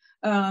jobs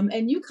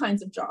and new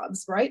kinds of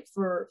jobs, right,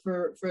 for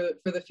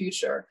the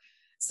future.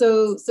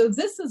 So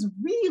this is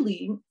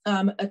really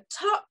a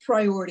top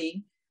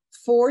priority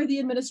for the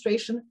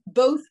administration,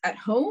 both at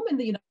home in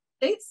the United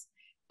States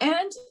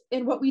and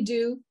in what we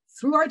do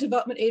through our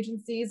development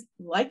agencies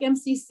like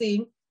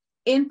MCC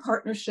in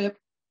partnership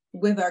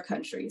with our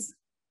countries.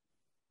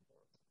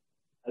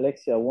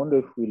 Alexia, I wonder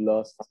if we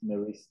lost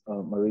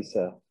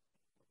Marisa.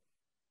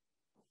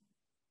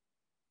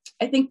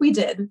 I think we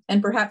did,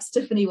 and perhaps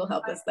Tiffany will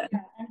help us then. Yeah,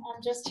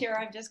 I'm just here,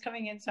 I'm just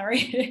coming in,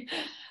 sorry.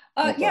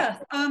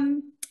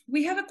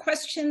 We have a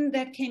question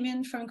that came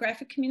in from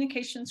Graphic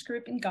Communications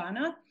Group in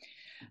Ghana.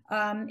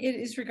 It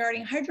is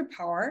regarding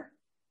hydropower.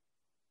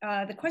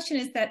 The question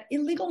is that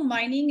illegal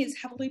mining is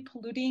heavily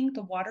polluting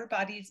the water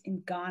bodies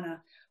in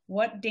Ghana.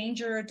 What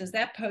danger does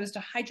that pose to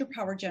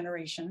hydropower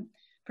generation,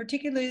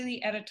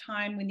 particularly at a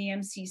time when the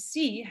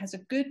MCC has a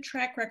good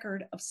track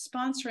record of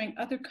sponsoring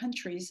other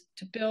countries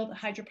to build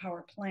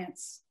hydropower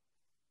plants?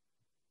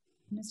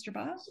 Mr.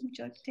 Boss, would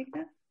you like to take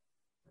that?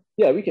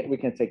 Yeah, we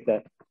can take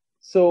that.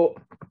 So,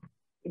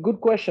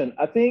 good question.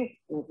 I think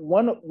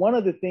one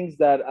of the things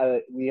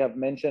that we have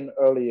mentioned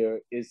earlier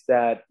is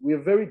that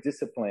we're very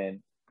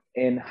disciplined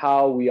in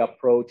how we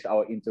approach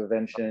our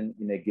intervention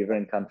in a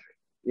given country.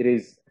 It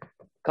is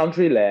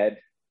country-led,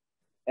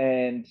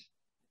 and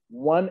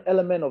one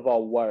element of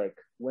our work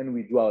when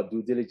we do our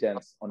due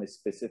diligence on a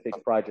specific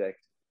project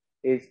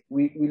is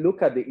we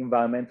look at the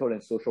environmental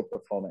and social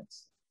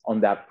performance on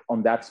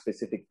that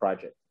specific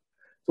project.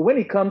 So when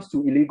it comes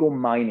to illegal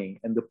mining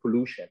and the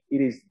pollution,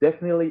 it is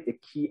definitely a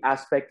key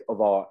aspect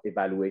of our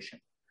evaluation.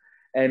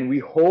 And we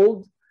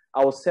hold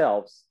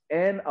ourselves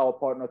and our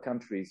partner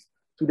countries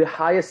to the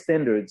highest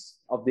standards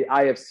of the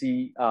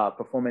IFC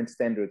performance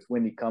standards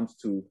when it comes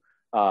to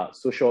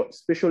social,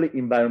 especially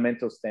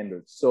environmental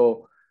standards.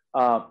 So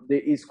there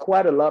is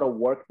quite a lot of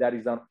work that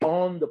is done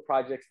on the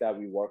projects that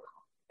we work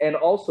on, and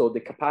also the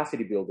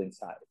capacity building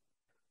side.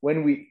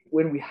 When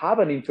we have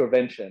an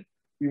intervention,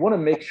 we want to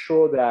make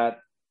sure that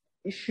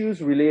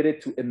issues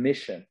related to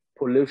emission,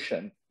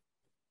 pollution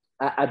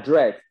are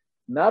addressed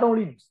not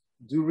only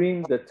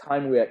during the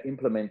time we are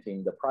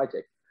implementing the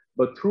project,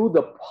 but through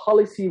the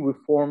policy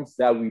reforms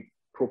that we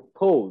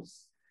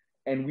propose.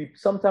 And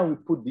sometimes we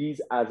put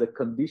these as a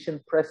condition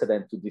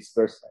precedent to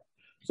disbursement.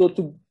 So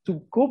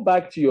to go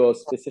back to your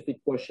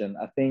specific question,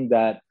 I think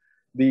that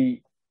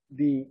the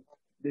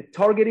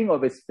targeting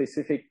of a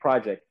specific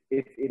project,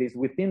 if it is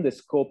within the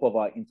scope of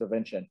our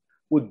intervention,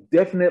 would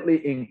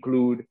definitely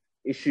include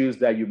issues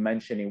that you're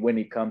mentioning when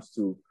it comes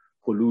to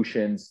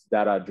pollutions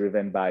that are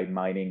driven by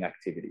mining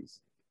activities.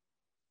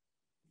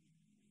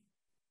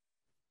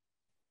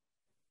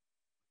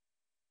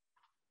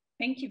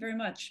 Thank you very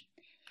much.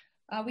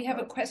 We have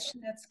a question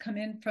that's come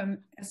in from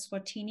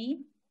Eswatini.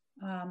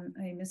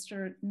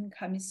 Mr.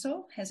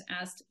 Nkamiso has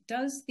asked,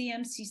 does the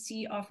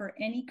MCC offer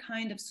any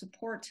kind of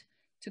support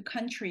to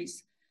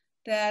countries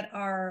that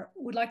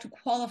would like to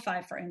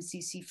qualify for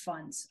MCC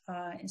funds?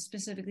 And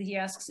specifically, he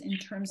asks in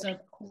terms of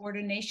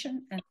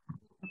coordination and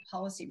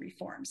policy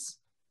reforms.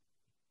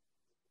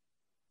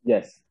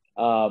 Yes.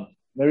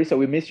 Marisa,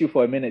 we missed you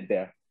for a minute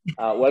there.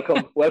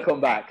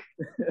 Welcome back.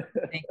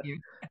 Thank you.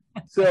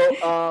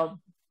 So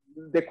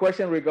the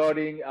question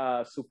regarding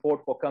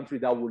support for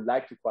countries that would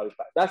like to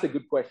qualify, that's a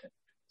good question.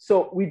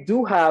 So we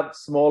do have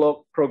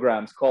smaller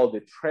programs called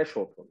the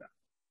Threshold Program.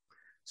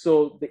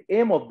 So the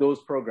aim of those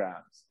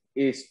programs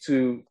is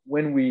to,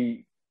 when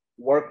we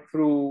work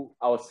through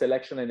our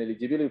selection and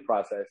eligibility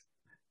process,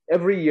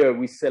 every year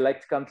we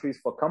select countries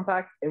for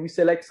compact and we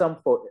select some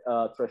for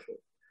threshold.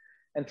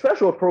 And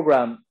threshold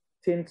program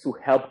tend to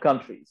help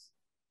countries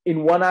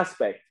in one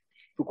aspect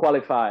to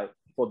qualify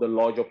for the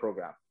larger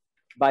program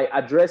by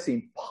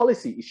addressing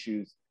policy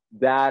issues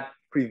that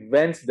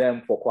prevents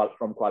them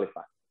from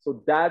qualifying.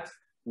 So that's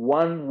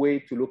one way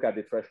to look at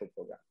the threshold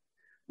program.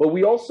 But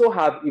we also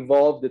have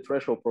evolved the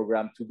threshold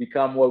program to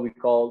become what we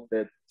call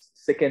the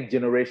second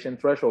generation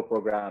threshold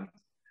program,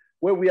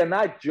 where we are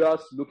not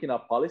just looking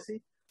at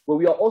policy, but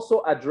we are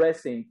also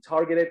addressing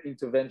targeted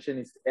intervention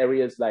in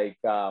areas like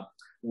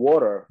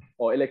water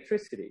or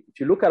electricity. If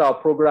you look at our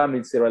program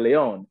in Sierra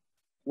Leone,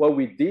 what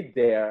we did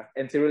there,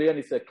 and Sierra Leone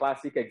is a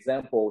classic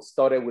example,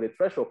 started with a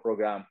threshold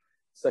program,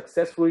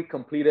 successfully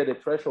completed a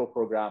threshold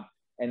program,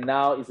 and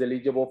now is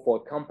eligible for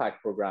a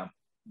compact program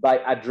by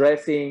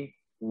addressing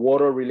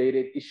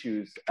water-related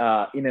issues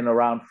in and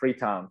around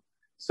Freetown.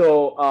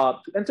 So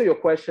to answer your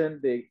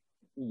question,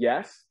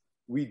 yes,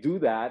 we do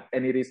that,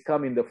 and it is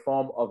come in the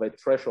form of a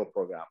threshold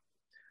program.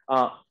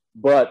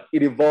 But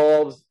it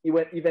evolves,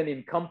 even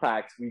in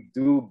compacts, we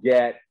do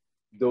get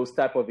those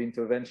type of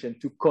intervention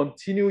to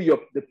continue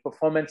the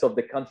performance of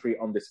the country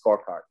on the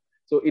scorecard.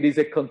 So it is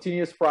a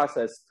continuous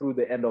process through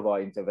the end of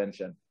our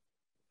intervention.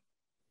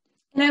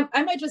 And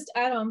I might just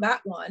add on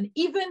that one,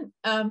 even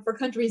for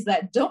countries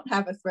that don't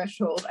have a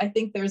threshold, I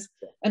think there's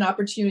an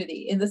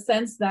opportunity in the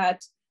sense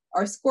that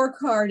our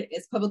scorecard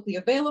is publicly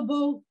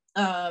available.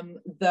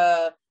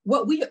 The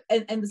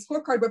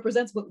scorecard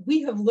represents what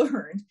we have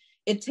learned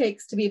it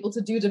takes to be able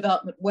to do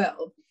development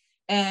well.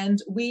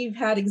 And we've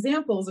had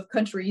examples of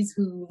countries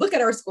who look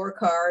at our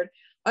scorecard,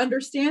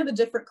 understand the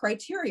different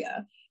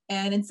criteria.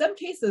 And in some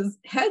cases,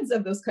 heads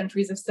of those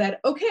countries have said,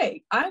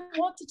 okay, I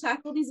want to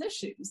tackle these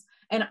issues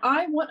and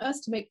I want us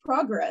to make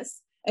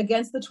progress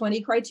against the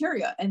 20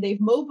 criteria. And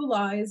they've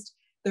mobilized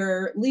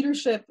their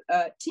leadership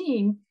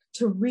team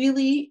to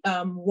really,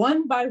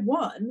 one by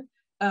one,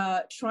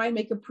 try and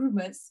make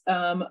improvements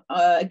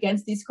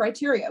against these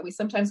criteria. We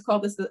sometimes call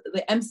this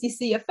the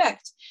MCC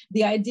effect,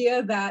 the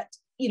idea that,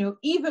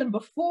 even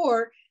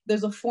before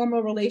there's a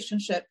formal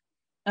relationship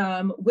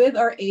with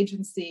our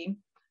agency,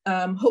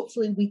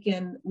 hopefully we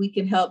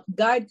can help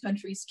guide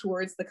countries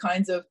towards the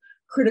kinds of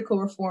critical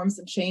reforms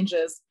and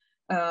changes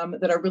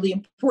that are really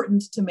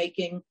important to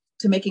making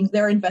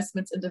their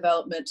investments in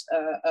development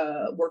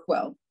work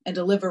well and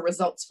deliver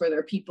results for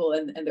their people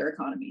and their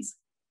economies.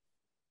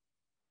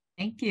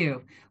 Thank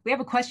you. We have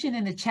a question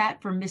in the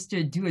chat from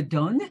Mr.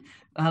 Duadon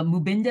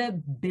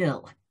Mubinda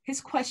Bill. His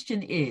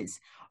question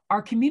is,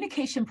 are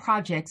communication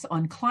projects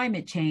on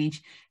climate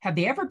change, have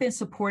they ever been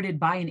supported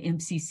by an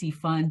MCC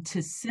fund to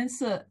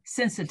sensitize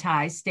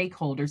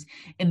stakeholders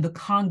in the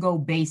Congo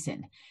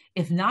Basin?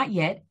 If not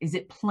yet, is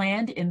it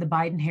planned in the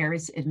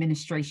Biden-Harris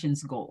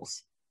administration's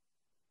goals?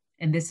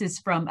 And this is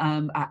from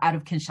out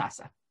of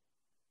Kinshasa.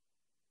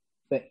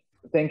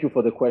 Thank you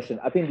for the question.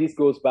 I think this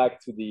goes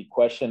back to the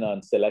question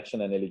on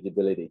selection and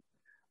eligibility.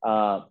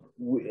 Bill,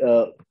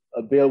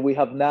 we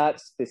have not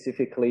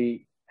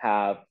specifically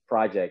have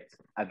projects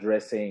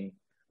addressing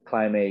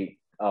climate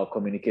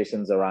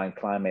communications around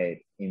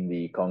climate in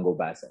the Congo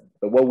Basin.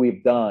 But what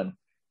we've done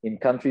in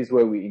countries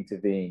where we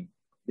intervene,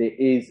 there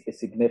is a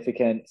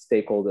significant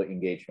stakeholder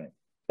engagement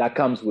that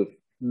comes with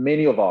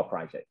many of our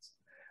projects.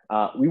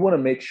 We want to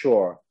make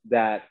sure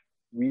that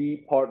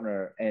we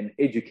partner and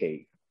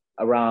educate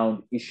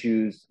around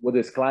issues, whether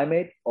it's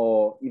climate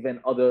or even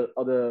other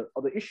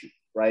issues,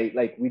 right?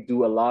 Like we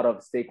do a lot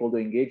of stakeholder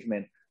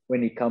engagement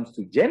when it comes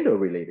to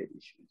gender-related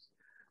issues.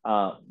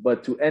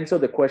 But to answer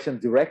the question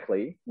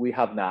directly, we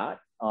have not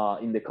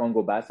in the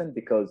Congo Basin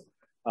because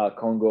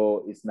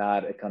Congo is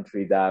not a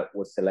country that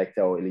was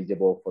selected or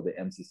eligible for the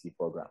MCC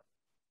program.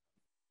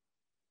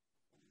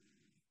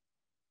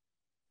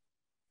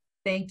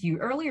 Thank you.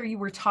 Earlier, you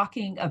were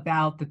talking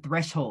about the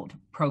threshold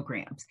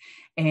programs.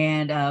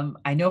 And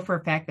I know for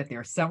a fact that there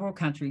are several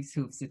countries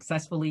who've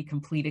successfully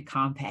completed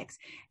compacts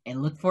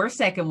and looked for a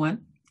second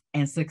one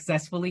and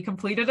successfully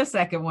completed a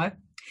second one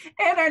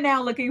and are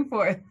now looking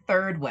for a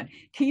third one.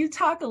 Can you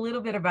talk a little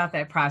bit about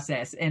that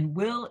process? And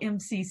will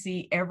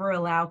MCC ever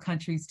allow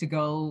countries to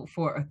go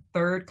for a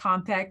third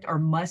compact, or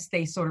must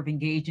they sort of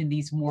engage in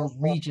these more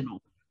regional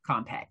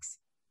compacts?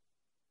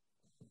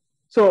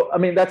 So, I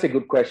mean, that's a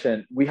good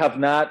question. We have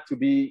not, to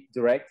be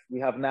direct, we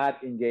have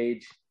not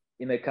engaged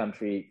in a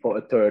country for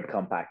a third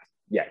compact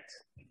yet.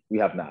 We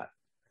have not.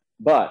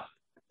 But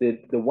the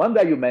one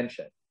that you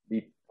mentioned,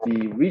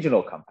 the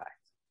regional compact,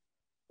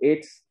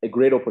 it's a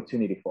great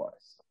opportunity for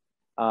us.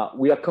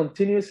 We are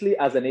continuously,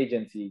 as an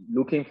agency,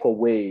 looking for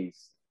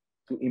ways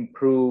to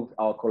improve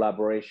our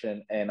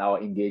collaboration and our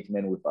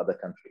engagement with other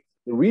countries.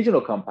 The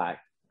regional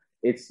compact,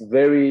 it's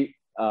very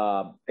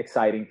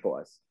exciting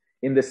for us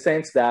in the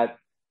sense that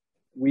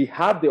we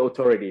have the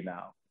authority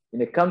now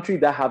in a country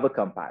that have a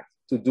compact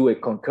to do a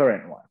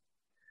concurrent one.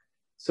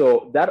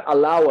 So that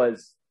allows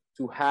us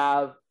to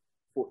have,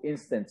 for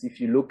instance, if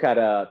you look at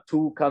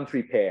two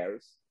country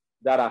pairs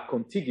that are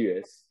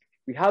contiguous,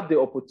 we have the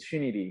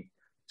opportunity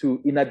to,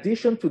 in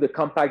addition to the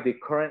compact they're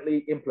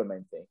currently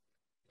implementing,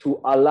 to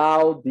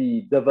allow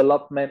the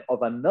development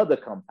of another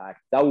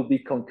compact that will be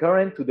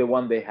concurrent to the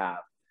one they have,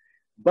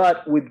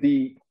 but with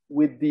the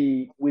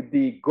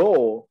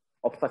goal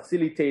of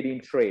facilitating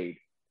trade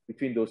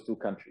between those two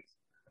countries.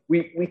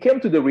 We came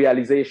to the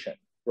realization,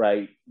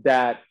 right,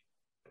 that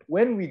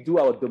when we do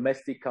our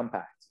domestic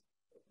compact,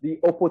 the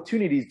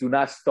opportunities do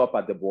not stop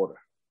at the border.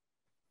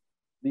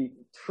 The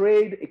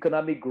trade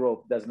economic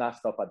growth does not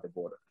stop at the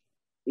border.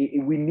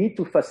 We need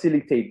to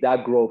facilitate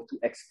that growth to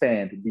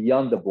expand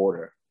beyond the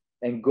border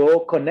and go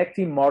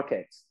connecting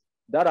markets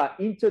that are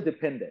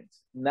interdependent,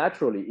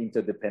 naturally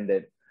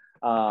interdependent.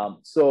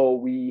 So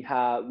we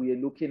are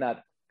looking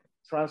at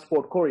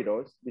transport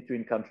corridors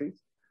between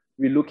countries.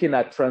 We're looking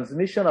at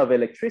transmission of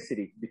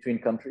electricity between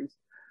countries.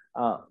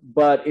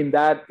 But in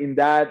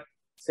that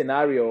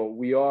scenario,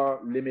 we are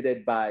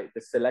limited by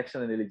the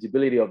selection and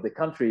eligibility of the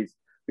countries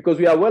because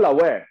we are well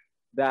aware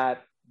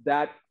that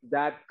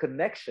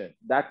connection,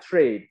 that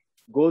trade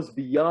goes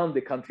beyond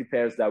the country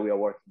pairs that we are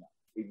working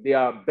on. There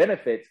are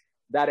benefits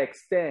that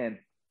extend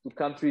to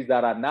countries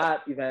that are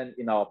not even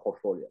in our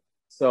portfolio.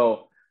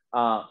 So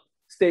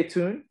stay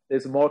tuned.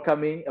 There's more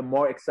coming and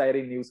more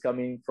exciting news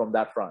coming from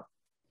that front.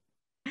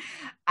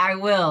 I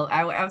will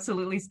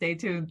absolutely stay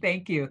tuned.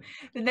 Thank you.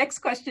 The next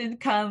question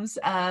comes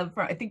from,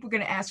 I think we're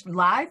going to ask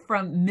live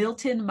from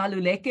Milton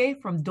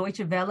Maluleke from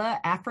Deutsche Welle,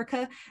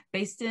 Africa,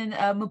 based in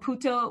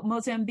Maputo,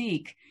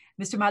 Mozambique.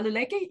 Mr.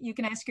 Maluleke, you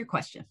can ask your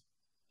question.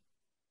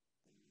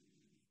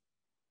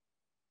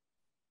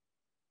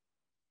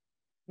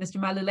 Mr.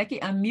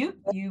 Maluleke, unmute.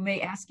 You may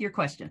ask your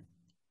question.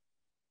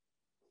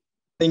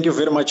 Thank you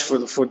very much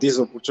for this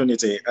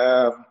opportunity.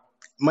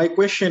 My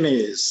question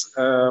is,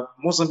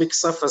 Mozambique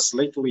suffers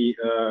lately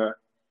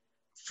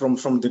from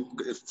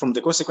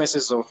the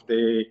consequences of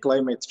the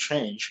climate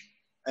change,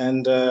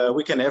 and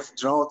we can have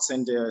droughts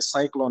and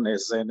cyclone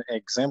as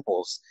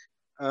examples.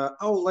 I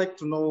would like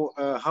to know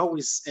how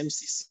is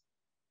MCC?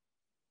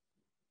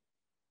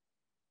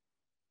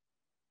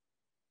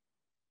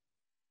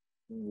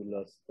 We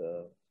lost.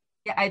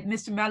 Yeah,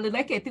 Mr.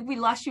 Maluleke, I think we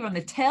lost you on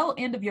the tail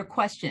end of your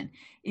question.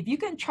 If you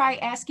can try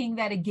asking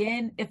that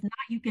again, if not,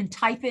 you can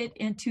type it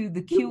into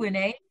the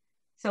Q&A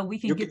so we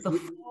can get the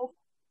full.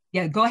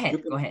 Yeah, go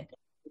ahead. Go ahead.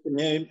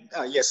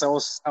 Yes, I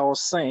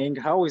was saying,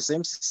 how is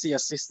MCC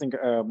assisting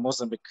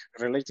Mozambique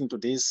relating to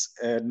this,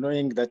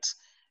 knowing that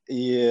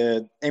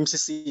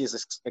MCC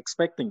is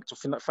expecting to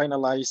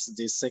finalize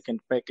the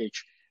second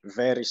package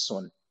very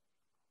soon?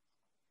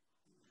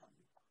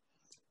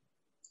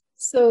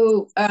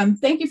 So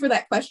thank you for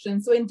that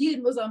question. So indeed,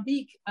 in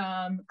Mozambique,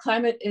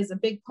 climate is a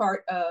big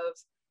part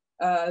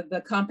of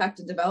the compact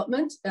and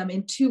development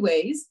in two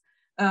ways.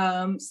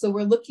 So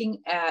we're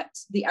looking at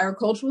the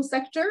agricultural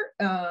sector.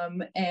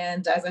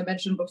 And as I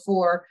mentioned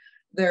before,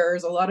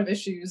 there's a lot of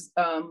issues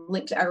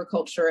linked to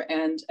agriculture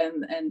and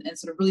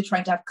sort of really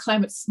trying to have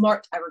climate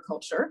smart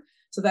agriculture.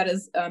 So that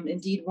is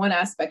indeed one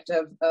aspect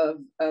of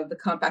the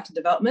compact and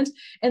development.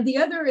 And the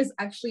other is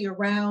actually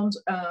around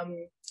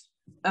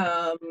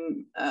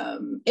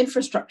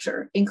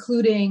infrastructure,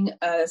 including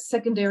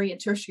secondary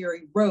and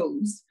tertiary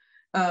roads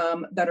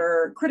that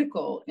are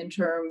critical in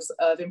terms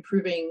of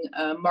improving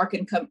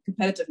market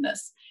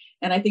competitiveness.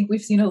 And I think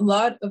we've seen a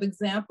lot of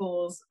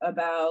examples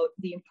about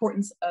the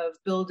importance of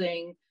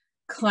building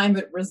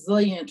climate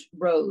resilient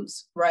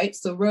roads, right?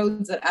 So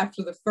roads that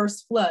after the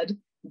first flood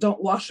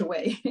don't wash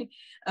away.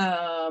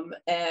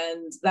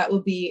 And that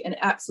will be an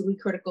absolutely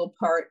critical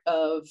part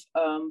of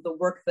the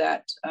work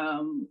that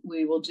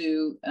we will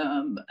do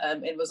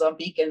in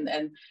Mozambique.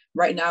 And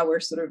right now we're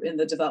sort of in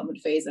the development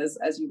phase,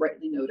 as you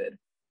rightly noted.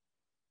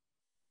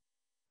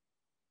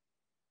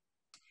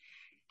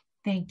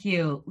 Thank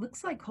you.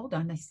 Looks like, hold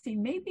on, I see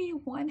maybe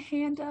one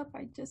hand up.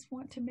 I just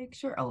want to make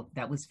sure. Oh,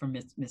 that was from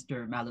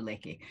Mr.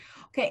 Maluleke.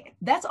 Okay,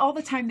 that's all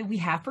the time that we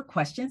have for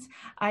questions.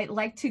 I'd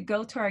like to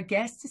go to our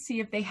guests to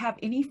see if they have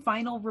any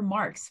final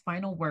remarks,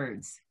 final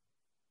words.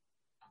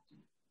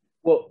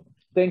 Well,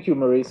 thank you,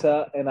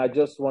 Marisa. And I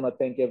just want to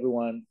thank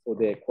everyone for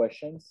their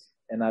questions.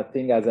 And I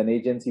think as an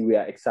agency, we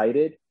are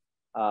excited.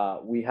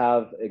 We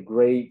have a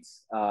great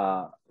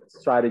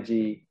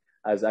strategy,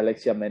 as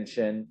Alexia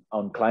mentioned,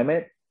 on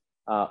climate.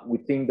 We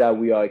think that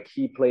we are a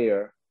key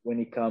player when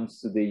it comes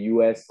to the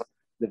US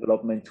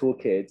development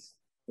toolkits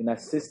in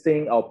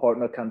assisting our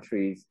partner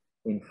countries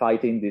in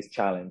fighting this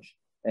challenge.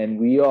 And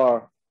we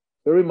are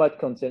very much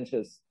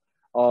conscientious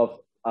of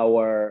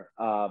our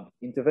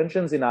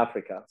interventions in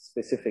Africa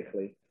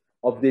specifically,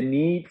 of the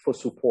need for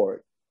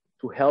support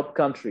to help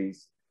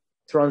countries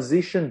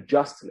transition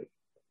justly,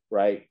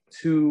 right,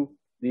 to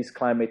these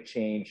climate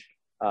change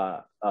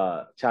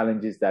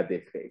challenges that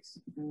they face.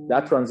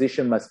 That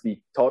transition must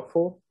be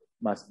thoughtful,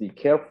 must be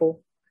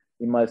careful.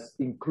 It must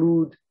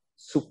include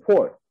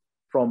support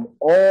from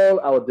all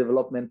our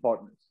development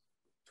partners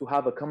to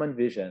have a common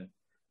vision,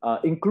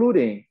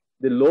 including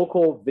the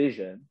local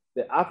vision,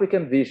 the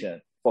African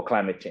vision for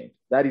climate change.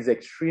 That is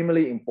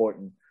extremely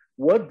important.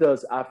 What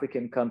does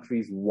African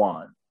countries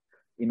want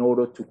in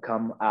order to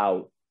come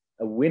out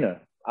a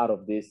winner out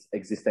of this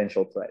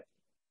existential threat?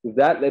 With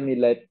that, let me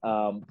let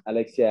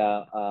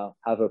Alexia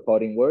have a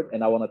parting word,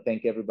 and I want to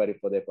thank everybody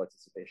for their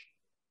participation.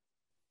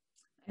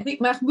 I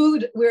think,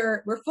 Mahmoud,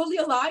 we're fully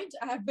aligned.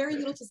 I have very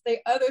little to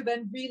say other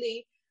than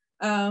really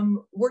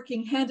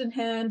working hand in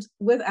hand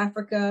with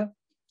Africa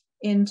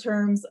in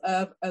terms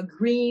of a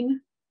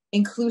green,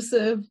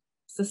 inclusive,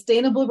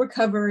 sustainable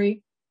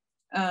recovery,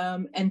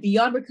 and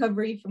beyond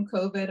recovery from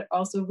COVID,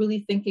 also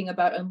really thinking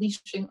about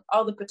unleashing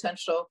all the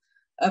potential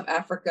of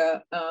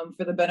Africa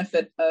for the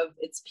benefit of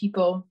its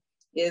people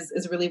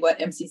is really what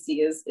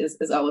MCC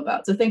is all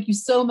about. So thank you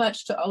so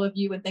much to all of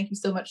you, and thank you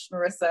so much,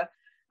 Marissa,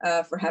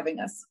 for having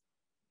us.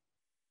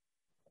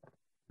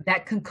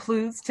 That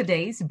concludes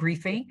today's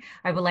briefing.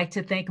 I would like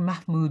to thank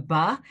Mahmoud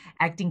Ba,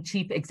 Acting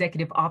Chief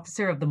Executive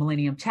Officer of the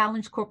Millennium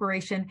Challenge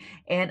Corporation,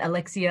 and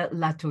Alexia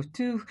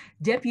Latortue,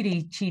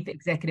 Deputy Chief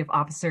Executive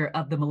Officer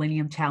of the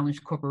Millennium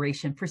Challenge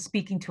Corporation, for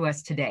speaking to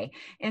us today,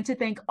 and to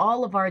thank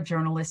all of our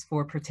journalists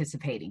for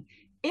participating.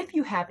 If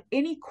you have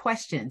any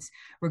questions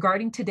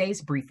regarding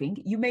today's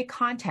briefing, you may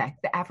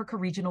contact the Africa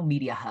Regional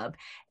Media Hub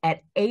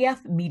at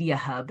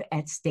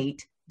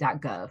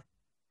afmediahub@state.gov.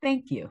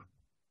 Thank you.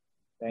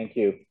 Thank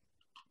you.